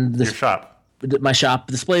 and my shop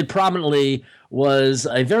displayed prominently was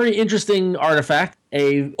a very interesting artifact,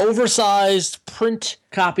 a oversized print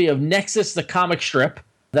copy of Nexus, the comic strip,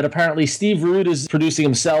 that apparently Steve Rude is producing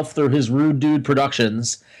himself through his Rude Dude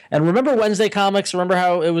Productions. And remember Wednesday Comics? Remember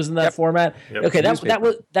how it was in that format? Yep. Okay,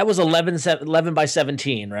 that was 11 by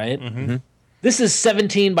 17, right? Mm-hmm. This is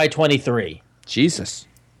 17 by 23. Jesus.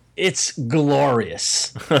 It's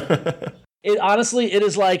glorious. It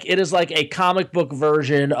is like a comic book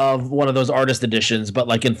version of one of those artist editions, but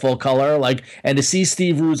like in full color. And to see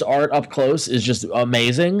Steve Rude's art up close is just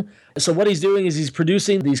amazing. So what he's doing is he's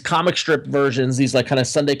producing these comic strip versions, these like kind of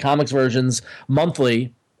Sunday Comics versions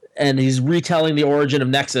monthly, and he's retelling the origin of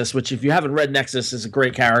Nexus, which if you haven't read Nexus is a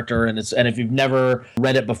great character, and if you've never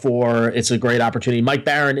read it before, it's a great opportunity. Mike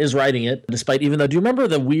Barron is writing it, do you remember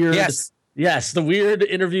the weird Yes, the weird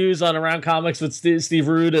interviews on Around Comics with Steve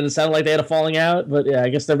Rude, and it sounded like they had a falling out, but yeah, I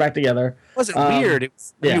guess they're back together. It wasn't weird. It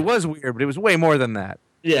was weird, but it was way more than that.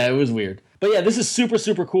 Yeah, it was weird. But yeah, this is super,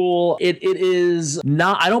 super cool. It is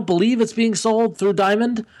not, I don't believe it's being sold through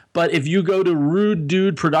Diamond, but if you go to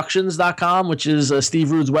rudedudeproductions.com, which is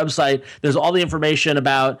Steve Rude's website, there's all the information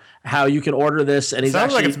about how you can order this. And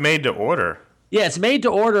sounds like it's made to order. Yeah, it's made to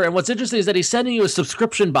order, and what's interesting is that he's sending you a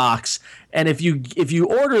subscription box, and if you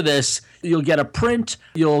order this, you'll get a print,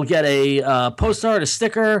 you'll get a postcard, a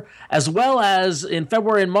sticker, as well as in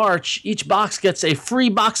February and March, each box gets a free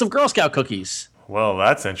box of Girl Scout cookies. Well,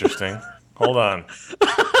 that's interesting. Hold on.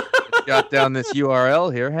 Got down this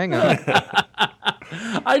URL here. Hang on.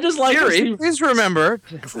 I just like Siri, please remember.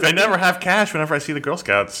 I never have cash whenever I see the Girl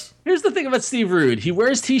Scouts. Here's the thing about Steve Rude. He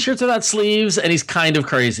wears T-shirts without sleeves, and he's kind of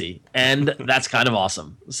crazy. And that's kind of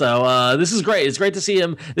awesome. So this is great. It's great to see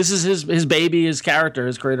him. This is his baby, his character,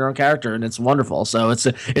 his creator-owned character, and it's wonderful. So it's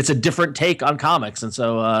a different take on comics. And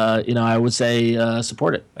so, I would say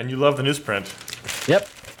support it. And you love the newsprint.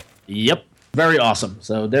 Yep. Very awesome.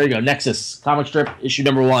 So there you go. Nexus, comic strip, issue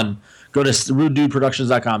number 1. Go to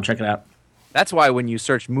rudedudeproductions.com. Check it out. That's why when you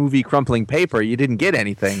search movie crumpling paper, you didn't get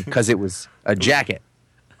anything because it was a jacket.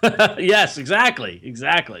 Yes,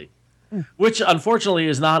 exactly. Which unfortunately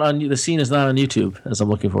is not on the scene is not on YouTube as I'm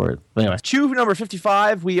looking for it. But anyway, Chew number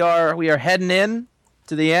 55. We are heading in.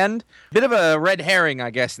 to the end. Bit of a red herring,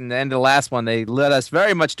 I guess, in the end of the last one. They led us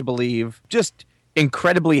very much to believe, just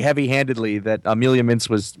incredibly heavy-handedly, that Amelia Mintz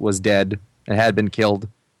was dead and had been killed.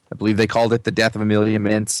 I believe they called it the death of Amelia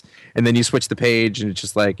Mintz. And then you switch the page, and it's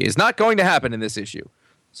just like, it's not going to happen in this issue.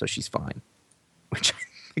 So she's fine. Which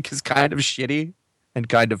I think is kind of shitty and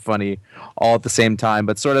kind of funny all at the same time.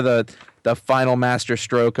 But sort of the final master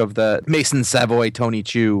stroke of the Mason Savoy, Tony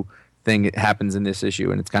Chu thing happens in this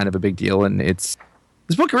issue, and it's kind of a big deal. And this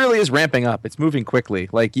book really is ramping up. It's moving quickly.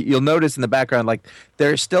 Like, you'll notice in the background, like,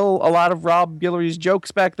 there's still a lot of Rob Guillory's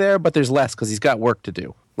jokes back there, but there's less because he's got work to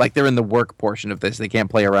do. Like, they're in the work portion of this. They can't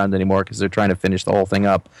play around anymore because they're trying to finish the whole thing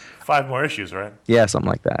up. 5 more issues, right? Yeah, something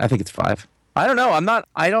like that. I think it's 5. I don't know.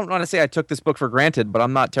 I don't want to say I took this book for granted, but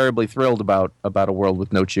I'm not terribly thrilled about a world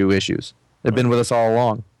with no Chew issues. They've been with us all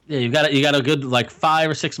along. Yeah, you got a good 5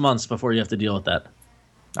 or 6 months before you have to deal with that.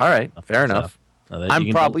 All right, fair enough. I'm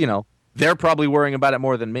probably, they're probably worrying about it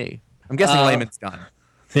more than me. I'm guessing Layman's done.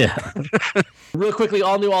 Yeah. Real quickly,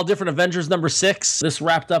 all new, all different Avengers number 6. This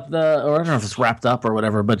wrapped up or I don't know if it's wrapped up or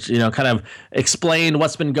whatever, but kind of explained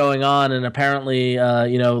what's been going on. And apparently,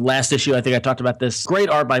 last issue, I think I talked about this. Great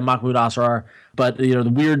art by Mahmoud Asrar, but the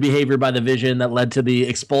weird behavior by the Vision that led to the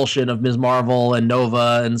expulsion of Ms. Marvel and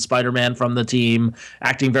Nova and Spider-Man from the team,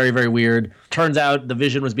 acting very, very weird. Turns out the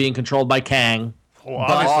Vision was being controlled by Kang. Well,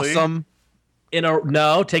 awesome.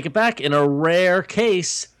 No, take it back. In a rare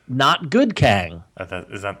case, not good Kang.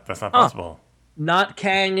 That's not possible. Not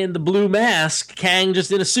Kang in the blue mask. Kang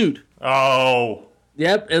just in a suit. Oh.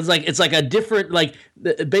 Yep. It's like a different,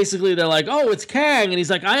 basically they're like, oh, it's Kang, and he's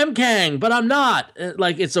like, I am Kang, but I'm not.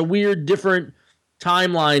 It's a weird, different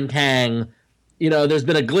timeline Kang. There's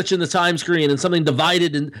been a glitch in the time screen, and something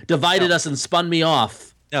divided us and spun me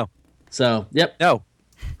off. No. So, yep. No.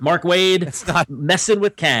 Mark Waid. It's not messing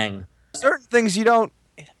with Kang. Certain things you don't.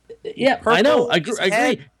 Yeah, I know. I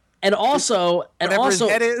agree. And also, his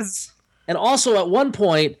head is. And also, at one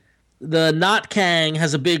point, the not Kang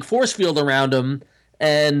has a big force field around him,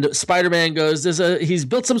 and Spider-Man goes, he's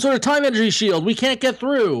built some sort of time energy shield. We can't get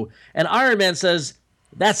through. And Iron Man says,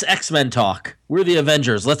 that's X-Men talk. We're the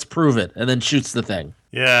Avengers. Let's prove it. And then shoots the thing.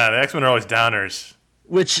 Yeah, the X-Men are always downers.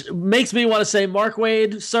 Which makes me want to say, Mark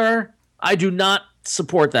Waid, sir, I do not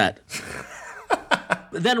support that.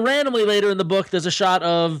 Then randomly later in the book, there's a shot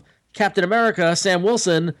of Captain America, Sam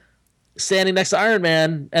Wilson, standing next to Iron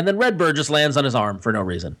Man, and then Redbird just lands on his arm for no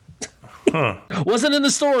reason. Huh. Wasn't in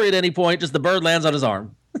the story at any point, just the bird lands on his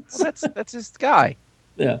arm. Well, that's his guy.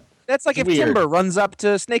 Yeah. That's like if Timber runs up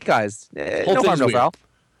to Snake Eyes. No harm, no foul.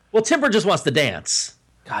 Well, Timber just wants to dance.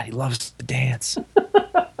 God, he loves to dance.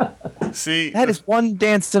 See, that is one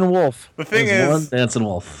dancing wolf. The thing is, one dancing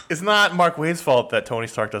wolf. It's not Mark Waid's fault that Tony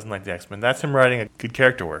Stark doesn't like the X-Men. That's him writing a good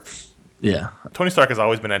character work. Yeah. Tony Stark has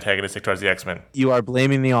always been antagonistic towards the X-Men. You are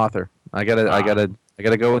blaming the author. I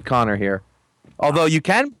gotta go with Connor here. Although you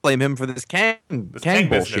can blame him for this Kang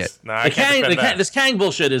bullshit. No, this Kang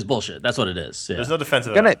bullshit is bullshit. That's what it is. Yeah. There's no defense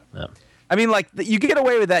of that. Yeah. I mean, you get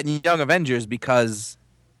away with that in Young Avengers because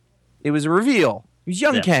it was a reveal. He's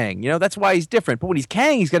young Kang, that's why he's different. But when he's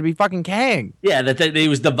Kang, he's got to be fucking Kang. Yeah, that he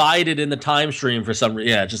was divided in the time stream for some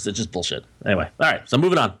reason. Yeah, it's just bullshit. Anyway, all right, so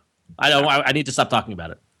moving on. I need to stop talking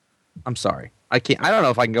about it. I'm sorry. I can't. I don't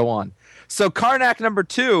know if I can go on. So Karnak number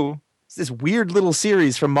 2 is this weird little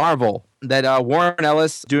series from Marvel that Warren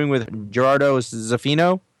Ellis doing with Gerardo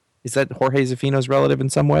Zaffino. Is that Jorge Zaffino's relative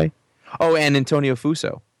in some way? Oh, and Antonio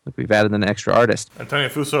Fuso. Look, we've added an extra artist. Antonio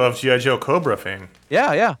Fuso of G.I. Joe Cobra fame.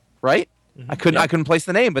 Yeah, right? Mm-hmm. I couldn't place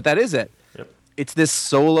the name, but that is it. Yep. It's this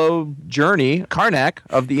solo journey, Karnak,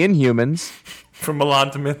 of the Inhumans. From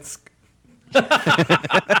Milan to Minsk.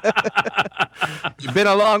 You've been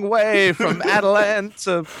a long way from Adelan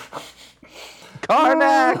to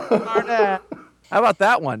Karnak. How about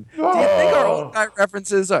that one? Do you think our old guy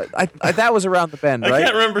references are... that was around the bend, right? I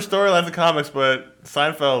can't remember storylines of comics, but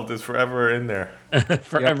Seinfeld is forever in there.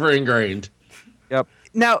 Forever ingrained. Yep.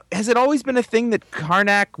 Now, has it always been a thing that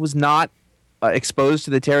Karnak was not exposed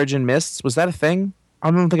to the Terrigen Mists? Was that a thing?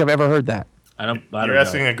 I don't think I've ever heard that. I don't You're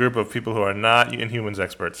asking a group of people who are not Inhumans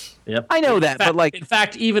experts. Yep. I know that, but in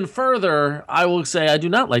fact, even further, I will say I do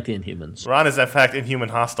not like the Inhumans. Ron is, in fact, Inhuman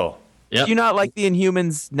hostile. Yep. Do you not like the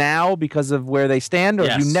Inhumans now because of where they stand, or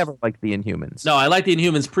do you never like the Inhumans? No, I liked the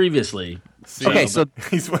Inhumans previously. Okay, so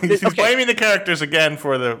he's blaming the characters again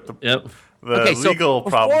for the legal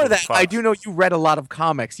problem. Before that, I do know you read a lot of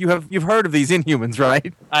comics. You've heard of these Inhumans,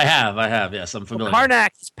 right? I have. Yes, I'm familiar. Well,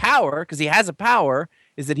 Karnak's power, because he has a power,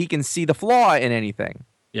 is that he can see the flaw in anything.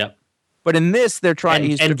 Yep. But in this, they're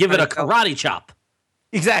trying and give it a karate chop.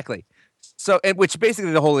 Exactly. So, which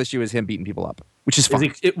basically the whole issue is him beating people up, which is fun.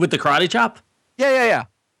 With the karate chop? Yeah.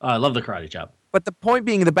 I love the karate chop. But the point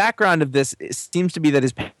being, the background of this seems to be that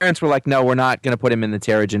his parents were like, no, we're not going to put him in the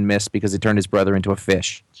Terrigen Mist because it turned his brother into a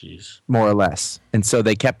fish. Jeez. More or less. And so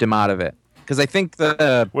they kept him out of it. Because I think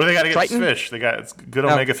the... Where they got to get Triton? this fish? They got good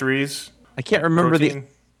omega-3s. I can't remember protein.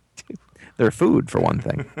 their food, for one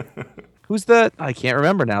thing. Who's the... I can't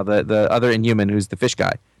remember now. The other Inhuman who's the fish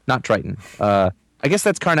guy. Not Triton. I guess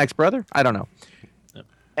that's Karnak's brother? I don't know. Yep.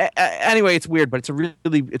 Anyway, it's weird, but it's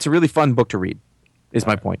a really fun book to read. Is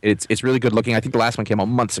my point. It's really good looking. I think the last one came out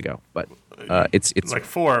months ago, but it's like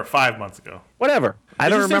 4 or 5 months ago. Whatever. I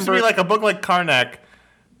don't remember. Seems to me like a book like Karnak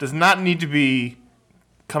does not need to be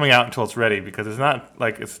coming out until it's ready because it's not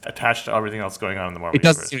like it's attached to everything else going on in the Marvel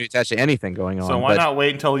universe. It doesn't seem to be attached to anything going on. So why not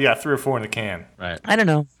wait until 3 or 4 in the can? Right. I don't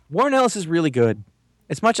know. Warren Ellis is really good.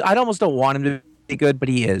 I almost don't want him to be good, but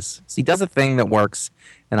he is. So he does a thing that works,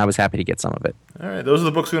 and I was happy to get some of it. All right, those are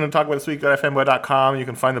the books we're going to talk about this week. Go to iFanboy.com. You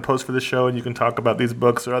can find the post for the show, and you can talk about these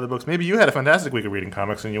books or other books. Maybe you had a fantastic week of reading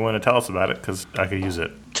comics, and you want to tell us about it because I could use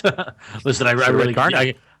it. Listen, I really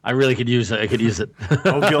could use it. I could use it.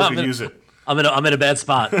 Oh, Gil could use it. I'm in a bad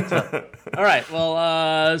spot. So. All right.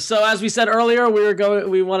 Well, so as we said earlier,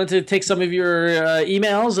 we wanted to take some of your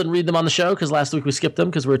emails and read them on the show because last week we skipped them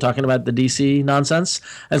because we were talking about the DC nonsense.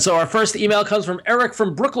 And so our first email comes from Eric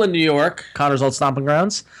from Brooklyn, New York, Connor's old stomping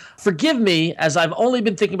grounds. Forgive me, as I've only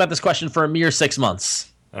been thinking about this question for a mere 6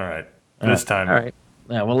 months. All right. This time. All right.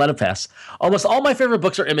 Yeah, we'll let it pass. Almost all my favorite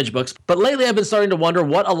books are Image books, but lately I've been starting to wonder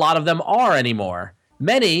what a lot of them are anymore.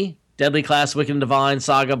 Many, Deadly Class, Wicked and Divine,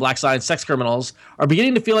 Saga, Black Science, Sex Criminals, are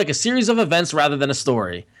beginning to feel like a series of events rather than a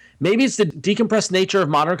story. Maybe it's the decompressed nature of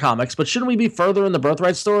modern comics, but shouldn't we be further in the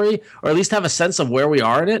Birthright story, or at least have a sense of where we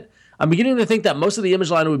are in it? I'm beginning to think that most of the Image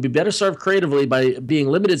line would be better served creatively by being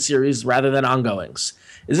limited series rather than ongoings.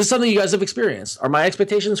 Is this something you guys have experienced? Are my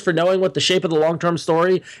expectations for knowing what the shape of the long-term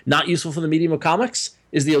story not useful for the medium of comics?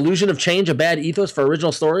 Is the illusion of change a bad ethos for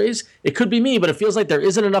original stories? It could be me, but it feels like there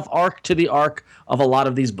isn't enough arc to the arc of a lot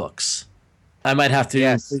of these books. I might have to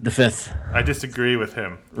plead the fifth. I disagree with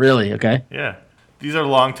him. Really? Okay. Yeah. These are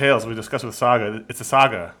long tales we discussed with Saga. It's a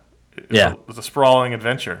saga. It's a sprawling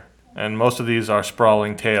adventure. And most of these are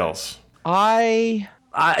sprawling tales. I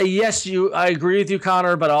agree with you,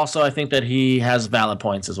 Connor, but also I think that he has valid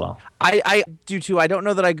points as well. I do too. I don't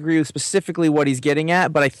know that I agree with specifically what he's getting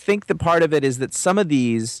at, but I think the part of it is that some of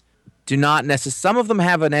these do not necessarily. Some of them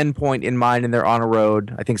have an endpoint in mind and they're on a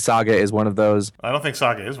road. I think Saga is one of those. I don't think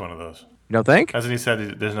Saga is one of those. You don't think? Hasn't he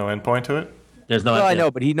said there's no endpoint to it? There's no. Well, I know,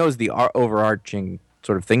 but he knows the overarching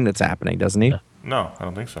sort of thing that's happening, doesn't he? No, I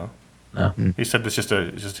don't think so. No. He said he's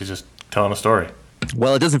just telling a story.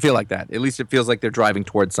 Well, it doesn't feel like that. At least it feels like they're driving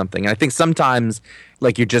towards something. And I think sometimes,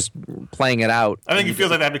 like, you're just playing it out. I think it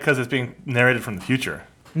feels like that because it's being narrated from the future.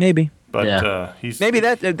 Maybe. But he's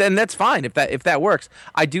then that's fine if that works.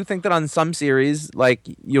 I do think that on some series, like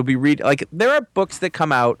you'll be like there are books that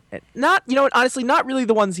come out, not honestly not really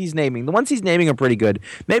the ones he's naming. The ones he's naming are pretty good.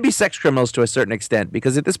 Maybe Sex Criminals to a certain extent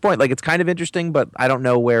because at this point, like it's kind of interesting, but I don't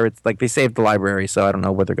know where it's like they saved the library, so I don't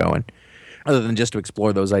know where they're going, other than just to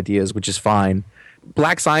explore those ideas, which is fine.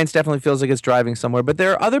 Black Science definitely feels like it's driving somewhere, but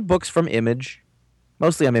there are other books from Image.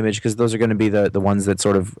 Mostly on Image because those are going to be the ones that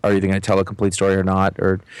sort of are either going to tell a complete story or not,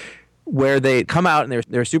 or where they come out and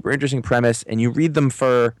they're a super interesting premise and you read them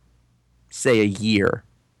for, say, a year.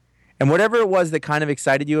 And whatever it was that kind of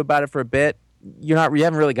excited you about it for a bit, you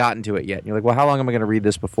haven't really gotten to it yet. You're like, well, how long am I going to read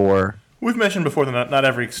this before? We've mentioned before that not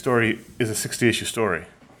every story is a 60-issue story.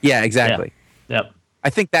 Yeah, exactly. Yeah. Yep. I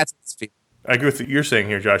think that's... I agree with what you're saying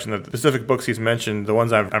here, Josh, and the specific books he's mentioned, the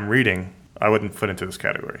ones I'm reading, I wouldn't put into this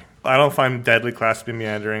category. I don't find Deadly Class to be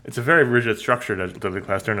meandering. It's a very rigid structure, Deadly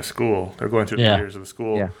Class. They're in a school. They're going through the years of the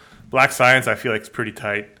school. Yeah. Black Science, I feel like, is pretty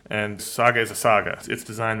tight, and Saga is a saga. It's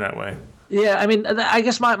designed that way. Yeah, I mean, I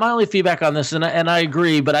guess my only feedback on this, and I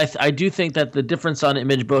agree, but I do think that the difference on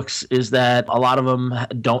Image books is that a lot of them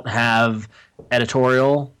don't have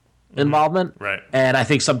editorial involvement, right? And I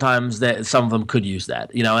think sometimes that some of them could use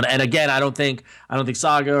that, And again, I don't think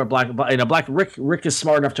Saga or Black Rick is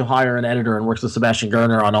smart enough to hire an editor and works with Sebastian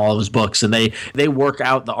Gerner on all of his books, and they work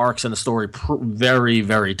out the arcs in the story very,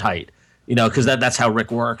 very tight. Because that's how Rick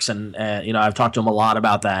works, and I've talked to him a lot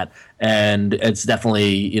about that, and it's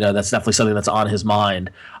definitely that's definitely something that's on his mind.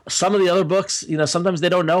 Some of the other books, sometimes they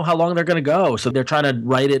don't know how long they're going to go, so they're trying to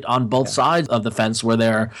write it on both sides of the fence, where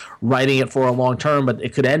they're writing it for a long term, but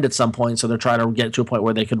it could end at some point, so they're trying to get to a point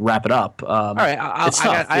where they could wrap it up. All right,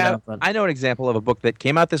 I know an example of a book that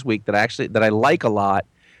came out this week that I like a lot,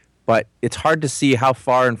 but it's hard to see how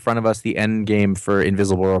far in front of us the end game for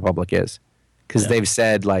Invisible Republic is. Because they've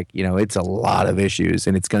said, it's a lot of issues,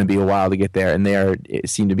 and it's going to be a while to get there, and they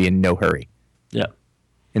seem to be in no hurry. Yeah.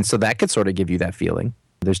 And so that could sort of give you that feeling.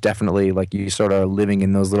 There's definitely, like, you sort of living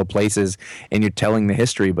in those little places and you're telling the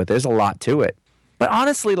history, but there's a lot to it. But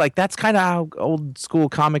honestly, like, that's kind of how old school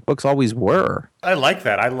comic books always were. I like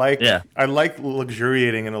that. I like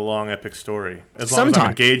luxuriating in a long epic story. As long as I'm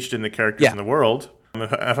engaged in the characters in the world.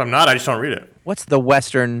 If I'm not, I just don't read it. What's the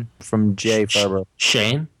Western from J. Ferber?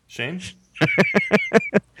 Shane?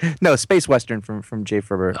 No, Space Western from J.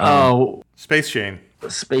 Ferber. Space Shane.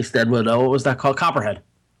 Space Deadwood. Oh, what was that called? Copperhead.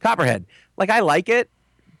 Like, I like it,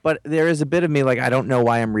 but there is a bit of me, like, I don't know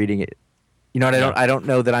why I'm reading it. You know what? I don't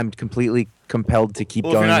know that I'm completely compelled to keep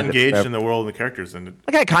going. Well, if you're not engaged in the world and the characters, then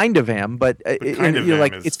like, I kind of am, but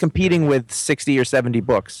it's competing with 60 or 70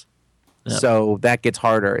 books, so that gets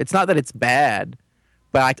harder. It's not that it's bad,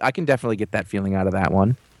 but I can definitely get that feeling out of that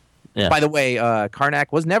one. Yeah. By the way, Karnak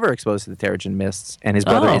was never exposed to the Terrigen Mists, and his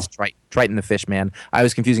brother is Triton the Fish Man. I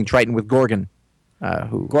was confusing Triton with Gorgon.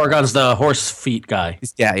 Gorgon's the horse feet guy.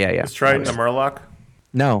 Yeah. Is Triton a Murloc?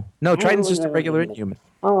 No, Triton's just a regular Inhuman.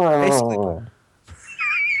 Basically. All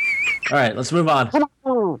right, let's move on.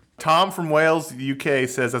 Tom from Wales, UK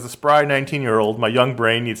says, as a spry 19-year-old, my young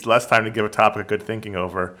brain needs less time to give a topic a good thinking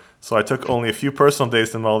over, so I took only a few personal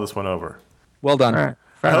days to mull this one over. Well done. All right,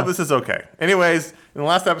 I hope this is okay. Anyways, in the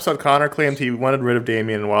last episode, Connor claimed he wanted rid of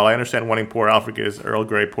Damien, and while I understand wanting poor Alfred get his Earl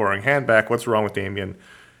Grey pouring hand back, what's wrong with Damien?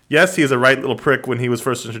 Yes, he is a right little prick when he was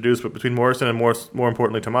first introduced, but between Morrison and more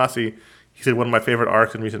importantly Tomasi, he's one of my favorite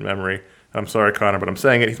arcs in recent memory. I'm sorry, Connor, but I'm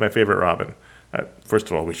saying it. He's my favorite Robin. First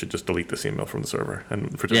of all, we should just delete this email from the server.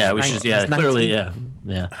 We should. Yeah, clearly, yeah.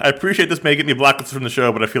 I appreciate this may get me blacklisted from the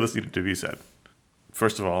show, but I feel this needed to be said.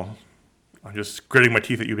 First of all, I'm just gritting my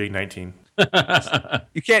teeth at you being 19.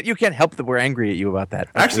 You can't help that we're angry at you about that.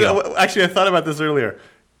 Actually, I thought about this earlier.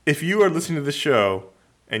 If you are listening to the show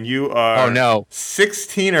and you are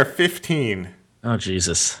 16 or 15, oh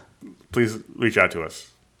Jesus, please reach out to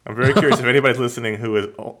us. I'm very curious if anybody's listening who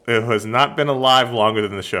has not been alive longer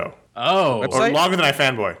than the show. Oh, or longer than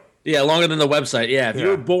iFanboy. Yeah, longer than the website. Yeah, if you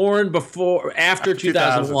were born after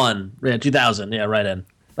 2001. Yeah, 2000. Yeah, right in.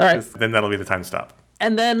 All right. Then that'll be the time to stop.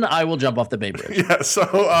 And then I will jump off the Bay Bridge. Yeah,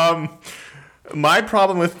 so my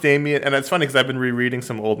problem with Damien, and it's funny because I've been rereading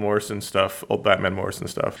some old Batman Morrison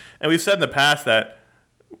stuff. And we've said in the past that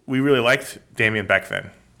we really liked Damien back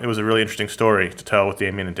then. It was a really interesting story to tell with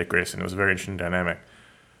Damien and Dick Grayson. It was a very interesting dynamic.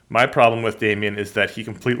 My problem with Damien is that he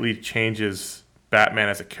completely changes Batman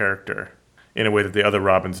as a character in a way that the other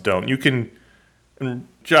Robins don't. You can, and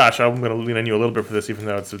Josh, I'm going to lean on you a little bit for this, even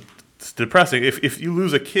though it's depressing. If you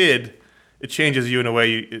lose a kid, it changes you in a way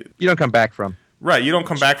you don't come back from. Right, you don't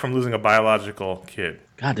come back from losing a biological kid.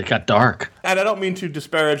 God, it got dark. And I don't mean to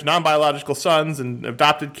disparage non-biological sons and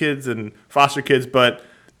adopted kids and foster kids, but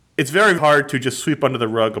it's very hard to just sweep under the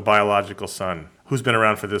rug a biological son who's been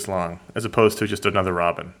around for this long, as opposed to just another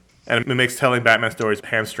Robin. And it makes telling Batman stories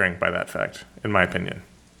hamstringed by that fact, in my opinion.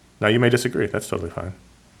 Now, you may disagree. That's totally fine.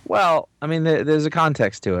 Well, I mean, there's a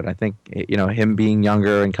context to it. I think, him being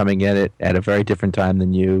younger and coming at it at a very different time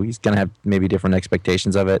than you, he's going to have maybe different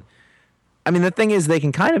expectations of it. I mean, the thing is, they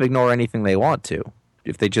can kind of ignore anything they want to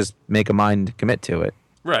if they just make a mind to commit to it.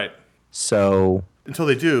 Right. So until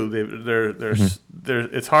they do,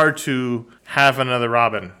 it's hard to have another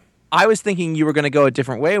Robin. I was thinking you were going to go a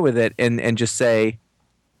different way with it and just say,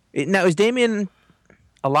 now, is Damien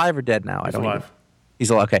alive or dead now? He's alive. He's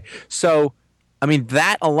alive. Okay. So, I mean,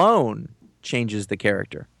 that alone changes the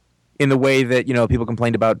character in the way that, people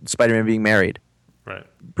complained about Spider-Man being married. Right.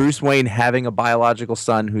 Bruce Wayne having a biological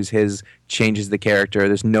son who's his changes the character.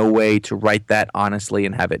 There's no way to write that honestly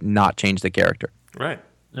and have it not change the character. Right.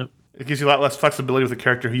 Yep. It gives you a lot less flexibility with a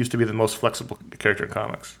character who used to be the most flexible character in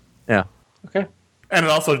comics. Yeah. Okay. And it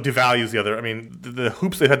also devalues the other. I mean, the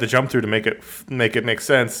hoops they've had to jump through to make it make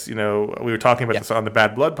sense. We were talking about this on the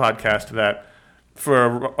Bad Blood podcast, that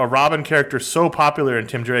for a Robin character so popular in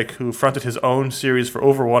Tim Drake, who fronted his own series for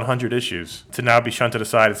over 100 issues, to now be shunted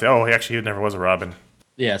aside and say, oh, he never was a Robin.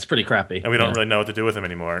 Yeah, it's pretty crappy. And we don't really know what to do with him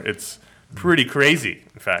anymore. It's pretty crazy,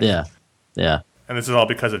 in fact. Yeah. And this is all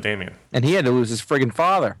because of Damien. And he had to lose his friggin'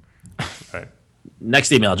 father. Right.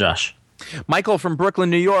 Next email, Josh. Michael from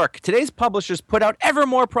Brooklyn, New York. Today's publishers put out ever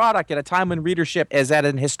more product at a time when readership is at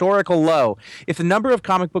an historical low. If the number of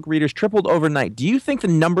comic book readers tripled overnight, do you think the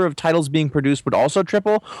number of titles being produced would also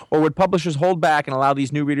triple, or would publishers hold back and allow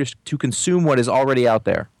these new readers to consume what is already out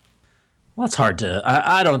there? Well, it's hard to.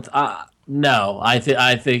 I don't. No, I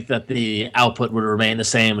think that the output would remain the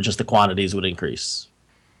same, just the quantities would increase.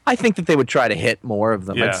 I think that they would try to hit more of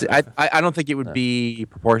them. Yeah. I don't think it would be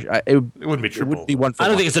proportional. It wouldn't be triple. It would be one for I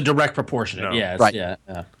don't one. think it's a direct proportionate. No. Yeah, right. Yeah.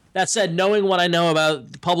 That said, knowing what I know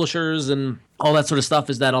about the publishers and all that sort of stuff,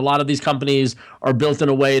 is that a lot of these companies are built in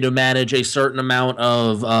a way to manage a certain amount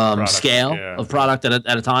of scale of product at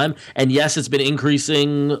a time. And yes, it's been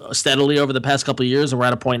increasing steadily over the past couple of years, and we're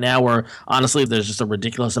at a point now where honestly there's just a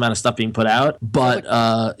ridiculous amount of stuff being put out. But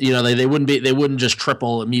they wouldn't just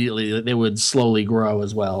triple immediately. They would slowly grow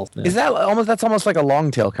as well. Yeah. Is that that's almost like a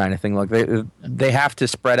long tail kind of thing? Like they have to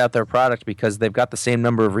spread out their product because they've got the same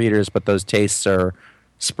number of readers, but those tastes are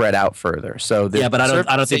spread out further. So but I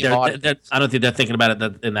don't think they're thinking about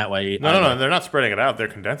it in that way. No, they're not spreading it out. They're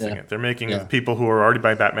condensing it. They're making people who are already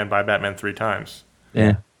buying Batman buy Batman 3 times.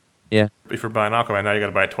 Yeah. If you're buying Aquaman, now you got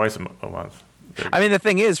to buy it twice a month. I mean, the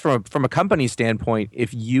thing is, from a company standpoint,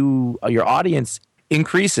 if your audience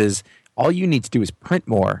increases, all you need to do is print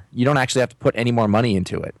more. You don't actually have to put any more money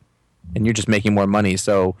into it, and you're just making more money.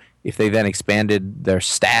 So if they then expanded their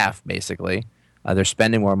staff, basically, they're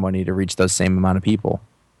spending more money to reach those same amount of people.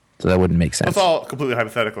 So that wouldn't make sense. It's all completely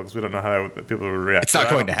hypothetical because we don't know how people would react. It's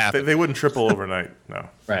not going to happen. They wouldn't triple overnight. No.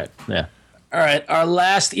 Right. Yeah. All right. Our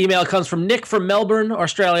last email comes from Nick from Melbourne,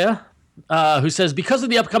 Australia, who says, because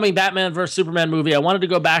of the upcoming Batman vs. Superman movie, I wanted to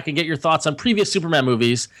go back and get your thoughts on previous Superman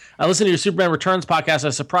movies. I listened to your Superman Returns podcast. I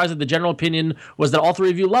was surprised that the general opinion was that all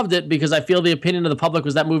three of you loved it, because I feel the opinion of the public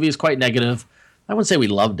was that movie is quite negative. I wouldn't say we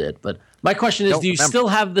loved it, but my question is, do you still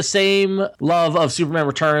have the same love of Superman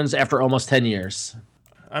Returns after almost 10 years?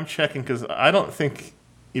 I'm checking because I don't think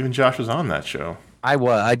even Josh was on that show. I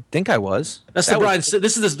was. I think I was. This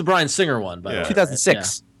is the Bryan Singer one, by the way.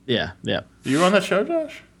 2006. Yeah. You were on that show,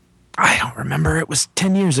 Josh? I don't remember. It was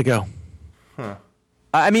 10 years ago. Huh.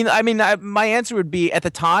 My answer would be, at the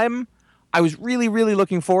time, I was really, really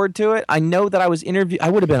looking forward to it. I know that I was I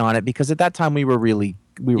would have been on it because at that time we were going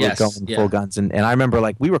full guns, and I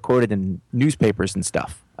remember we were quoted in newspapers and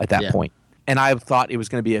stuff at that point, and I thought it was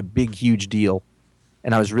going to be a big, huge deal.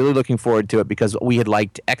 And I was really looking forward to it because we had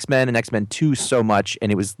liked X-Men and X-Men 2 so much,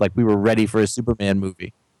 and it was like we were ready for a Superman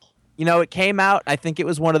movie. It came out, I think it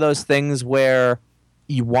was one of those things where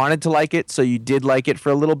you wanted to like it, so you did like it for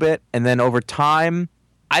a little bit, and then over time,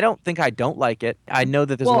 I don't think I don't like it. I know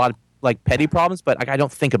that there's a lot of petty problems, but I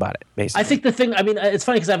don't think about it, basically. I think it's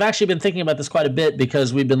funny because I've actually been thinking about this quite a bit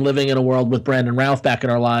because we've been living in a world with Brandon Routh back in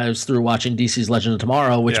our lives through watching DC's Legend of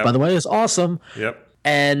Tomorrow, which, by the way, is awesome. Yep.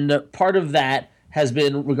 And part of that has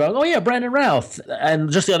been, we're going, oh yeah, Brandon Routh.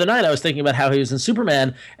 And just the other night I was thinking about how he was in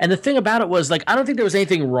Superman. And the thing about it was, I don't think there was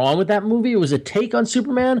anything wrong with that movie. It was a take on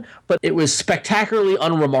Superman, but it was spectacularly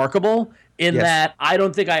unremarkable in that I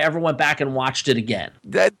don't think I ever went back and watched it again.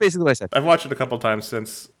 That's basically what I said. I've watched it a couple times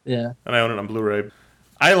since. Yeah. And I own it on Blu-ray.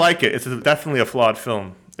 I like it. It's definitely a flawed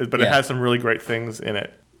film, but it has some really great things in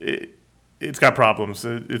it. It's got problems.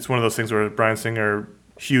 It's one of those things where Bryan Singer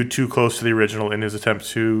hewed too close to the original in his attempt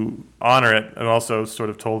to honor it, and also sort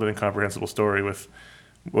of told an incomprehensible story with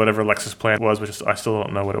whatever Lex's plan was, which I still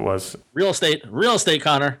don't know what it was. Real estate,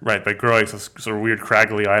 Connor. Right, by growing this sort of weird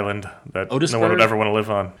craggly island that no one would ever want to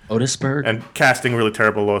live on. Otisburg. And casting really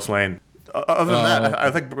terrible Lois Lane. Other than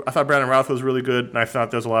that, I thought Brandon Routh was really good, and I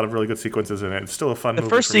thought there's a lot of really good sequences in it. It's still a fun movie.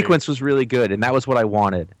 The first sequence was really good, and that was what I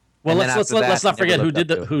wanted. Well, let's not forget who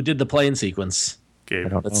did the plane sequence.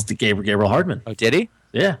 That's Gabriel Hardman. Oh, did he?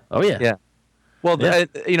 Yeah. Oh, yeah. Yeah. Well,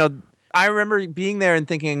 I remember being there and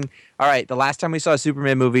thinking, all right, the last time we saw a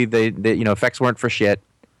Superman movie, the effects weren't for shit,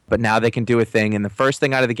 but now they can do a thing. And the first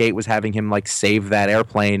thing out of the gate was having him save that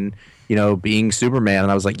airplane, being Superman.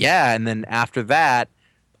 And I was like, yeah. And then after that,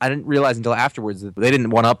 I didn't realize until afterwards that they didn't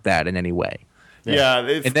one up that in any way. Yeah.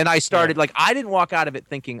 And then I started, I didn't walk out of it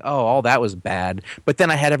thinking, oh, all that was bad. But then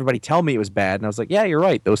I had everybody tell me it was bad. And I was like, yeah, you're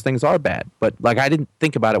right. Those things are bad. But, I didn't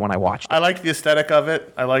think about it when I watched it. I liked the aesthetic of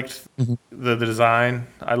it. I liked the design.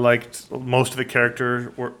 I liked most of the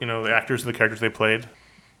characters, the actors and the characters they played.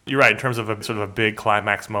 You're right. In terms of a big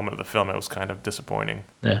climax moment of the film, it was kind of disappointing.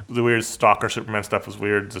 Yeah. The weird stalker Superman stuff was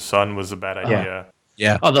weird. The sun was a bad idea.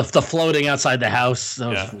 Yeah. Oh, the floating outside the house. That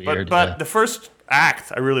was weird. But the first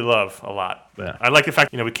act I really love a lot. Yeah. I like the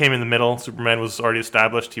fact we came in the middle. Superman was already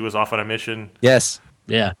established. He was off on a mission. Yes.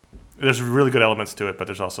 Yeah. There's really good elements to it, but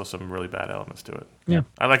there's also some really bad elements to it. Yeah.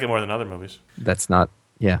 I like it more than other movies. That's not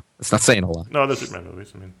saying a lot. No, other Superman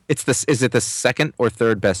movies. Is it the second or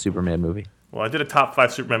third best Superman movie? Well, I did a top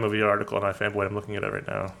 5 Superman movie article on iFanboy. I'm looking at it right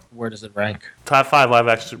now. Where does it rank? Top 5 live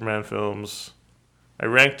action Superman films. I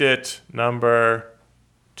ranked it number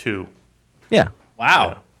 2. Yeah.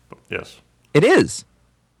 Wow. Yeah. Yes. It is.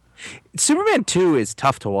 Superman 2 is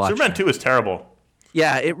tough to watch. Superman 2 is terrible.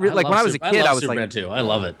 Yeah, it when I was a kid, I was Superman 2. I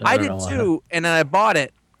love it. I did too, and then I bought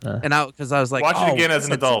it, because I was like, watch it again as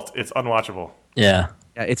an adult. It's unwatchable. Yeah.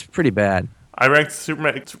 Yeah, it's pretty bad. I ranked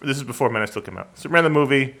Superman. This is before Man of Steel came out. Superman the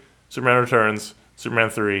movie, Superman Returns, Superman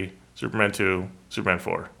 3, Superman 2, Superman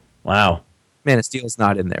 4. Wow. Man of Steel's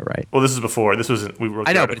not in there, right? Well, this is before. This was we wrote.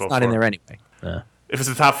 I know, but it's not in there anyway. Yeah. If it's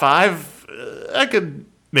the top 5, I could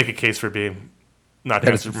make a case for being not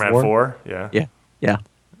good at Superman 4. Yeah.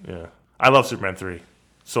 I love Superman 3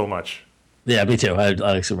 so much. Yeah, me too. I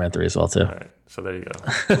like Superman 3 as well, too. All right, so there you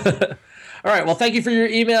go. All right. Well, thank you for your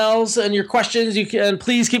emails and your questions. You can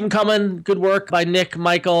please keep them coming. Good work by Nick,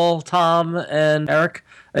 Michael, Tom, and Eric.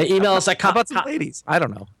 Email us at How about some ladies? I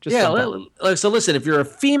don't know. Just so listen, if you're a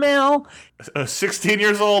female, 16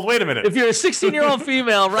 years old. Wait a minute. if you're a 16-year-old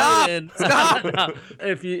female, write in. Stop.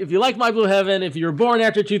 If you like My Blue Heaven, if you were born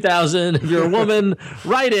after 2000, if you're a woman,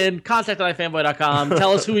 write in. Contact at iFanboy.com.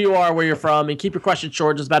 Tell us who you are, where you're from, and keep your questions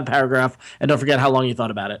short, just about a paragraph, and don't forget how long you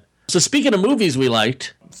thought about it. So speaking of movies we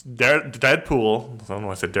liked, Deadpool. I don't know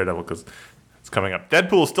why I said Daredevil because it's coming up.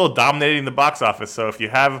 Deadpool is still dominating the box office. So if you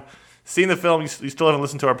have seen the film, you still haven't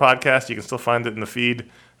listened to our podcast, you can still find it in the feed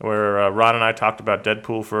where Ron and I talked about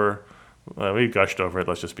Deadpool for, we gushed over it,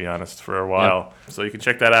 let's just be honest, for a while. Yep. So you can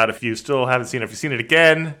check that out if you still haven't seen it. If you've seen it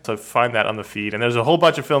again, so find that on the feed. And there's a whole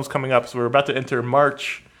bunch of films coming up. So we're about to enter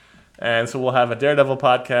March. And so we'll have a Daredevil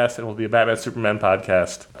podcast and we'll be a Batman Superman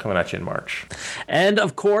podcast coming at you in March. And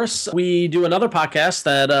of course, we do another podcast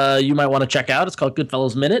that you might want to check out. It's called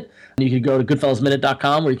Goodfellas Minute. You can go to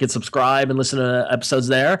goodfellasminute.com where you can subscribe and listen to episodes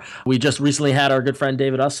there. We just recently had our good friend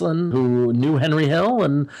David Uslan, who knew Henry Hill,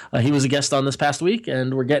 and he was a guest on this past week.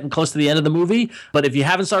 And we're getting close to the end of the movie. But if you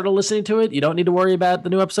haven't started listening to it, you don't need to worry about the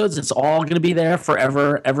new episodes. It's all going to be there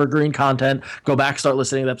forever, evergreen content. Go back, start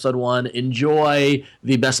listening to episode 1. Enjoy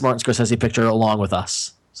the best Martin Scorsese picture along with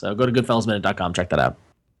us. So go to goodfellasminute.com. Check that out.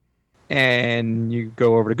 And you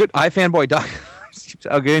go over to iFanboy.com.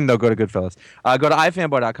 Again, no, go to Goodfellas. Go to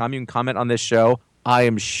iFanboy.com. You can comment on this show. I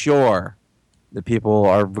am sure that people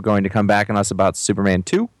are going to come back on us about Superman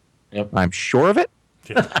 2. Yep. I'm sure of it.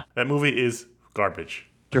 Yeah. That movie is garbage.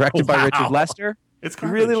 Directed by Richard Lester. It's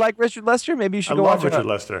garbage. You really like Richard Lester? Maybe you should go watch Richard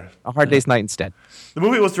Lester. A Hard Day's Night instead. The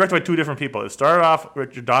movie was directed by 2 different people. It started off,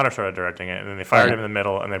 Richard Donner started directing it, and then they fired him in the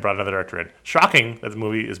middle, and they brought another director in. Shocking that the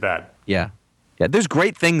movie is bad. Yeah. There's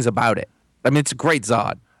great things about it. I mean, it's a great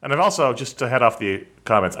Zod. And I've also, just to head off the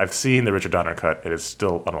comments, I've seen the Richard Donner cut. It is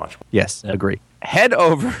still unwatchable. Yes, agree. Head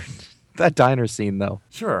over that diner scene, though.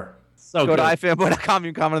 Sure. So go to iFanboy.com.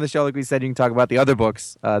 You can comment on the show, like we said. You can talk about the other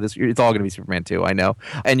books. It's all going to be Superman 2, I know.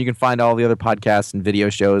 And you can find all the other podcasts and video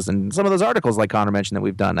shows and some of those articles, like Connor mentioned, that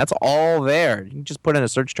we've done. That's all there. You can just put in a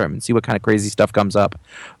search term and see what kind of crazy stuff comes up.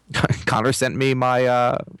 Connor sent me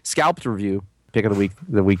my Scalped review, pick of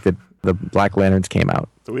the week that the Black Lanterns came out.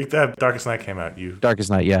 The week that Darkest Night came out, Darkest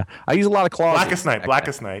Night, yeah. I use a lot of clauses.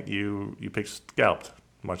 Blackest Night, you picked Scalped,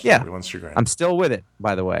 much to everyone's chagrin. I'm still with it,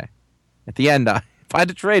 by the way. At the end, if I had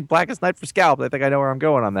to trade Blackest Night for Scalped, I think I know where I'm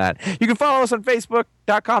going on that. You can follow us on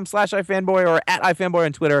Facebook.com/iFanboy or at iFanboy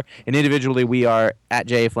on Twitter. And individually, we are at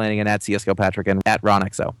J. Flanagan, at CS Kilpatrick, and at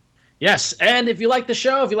RonXO. Yes, and if you like the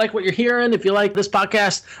show, if you like what you're hearing, if you like this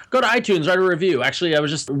podcast, go to iTunes, write a review. Actually, I was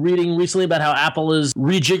just reading recently about how Apple is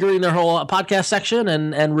rejiggering their whole podcast section,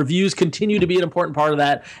 and reviews continue to be an important part of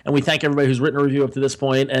that, and we thank everybody who's written a review up to this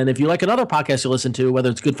point. And if you like another podcast you listen to, whether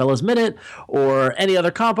it's Goodfellas Minute or any other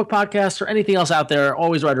comic book podcast or anything else out there,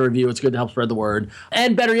 always write a review. It's good to help spread the word.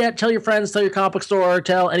 And better yet, tell your friends, tell your comic book store,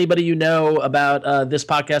 tell anybody you know about this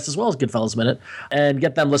podcast as well as Goodfellas Minute, and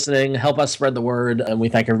get them listening, help us spread the word, and we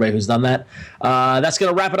thank everybody who's done that. That's going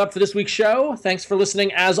to wrap it up for this week's show. Thanks for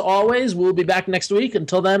listening as always. We'll be back next week.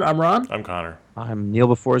 Until then, I'm Ron. I'm Connor. I'm Neil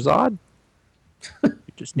before Zod.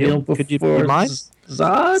 Just Neil before could you be mine?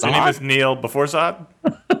 Zod? Your name is Neil before Zod?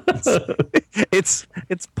 It's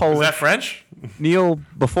Polish. Is that French? Neil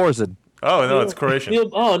before Zod. Oh, no, it's Croatian.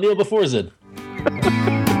 Neil before Zod.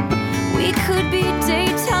 We could be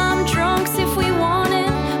daytime drunks if we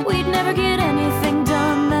wanted. We'd never get anything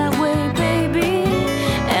done that way, baby.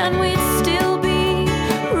 And we'd still be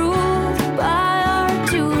ruled by our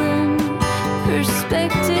dueling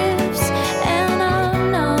perspectives. And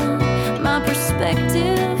I'm not my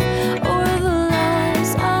perspective or the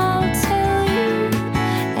lies I'll tell you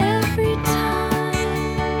every time.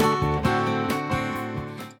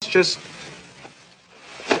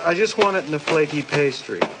 I just want it in a flaky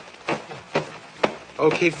pastry.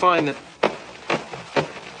 Okay, fine.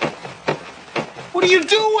 What are you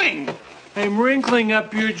doing? I'm wrinkling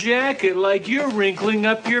up your jacket like you're wrinkling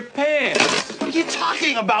up your pants. What are you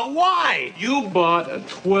talking about? Why? You bought a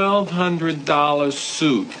 $1,200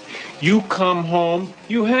 suit. You come home,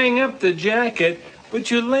 you hang up the jacket, but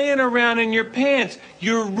you're laying around in your pants.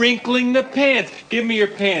 You're wrinkling the pants. Give me your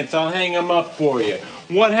pants. I'll hang them up for you.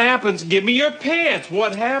 what happens, give me your pants.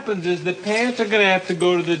 What happens is the pants are going to have to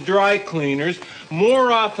go to the dry cleaners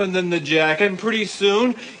more often than the jacket, and pretty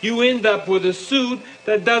soon you end up with a suit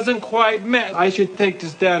that doesn't quite match. I should take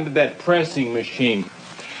this down to that pressing machine.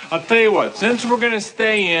 I'll tell you what, since we're going to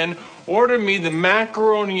stay in, order me the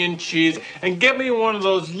macaroni and cheese and get me one of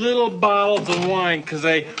those little bottles of wine because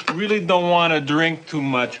I really don't want to drink too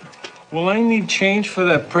much. Will I need change for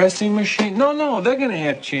that pressing machine? No, they're going to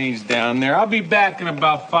have change down there. I'll be back in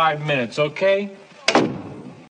about 5 minutes, okay?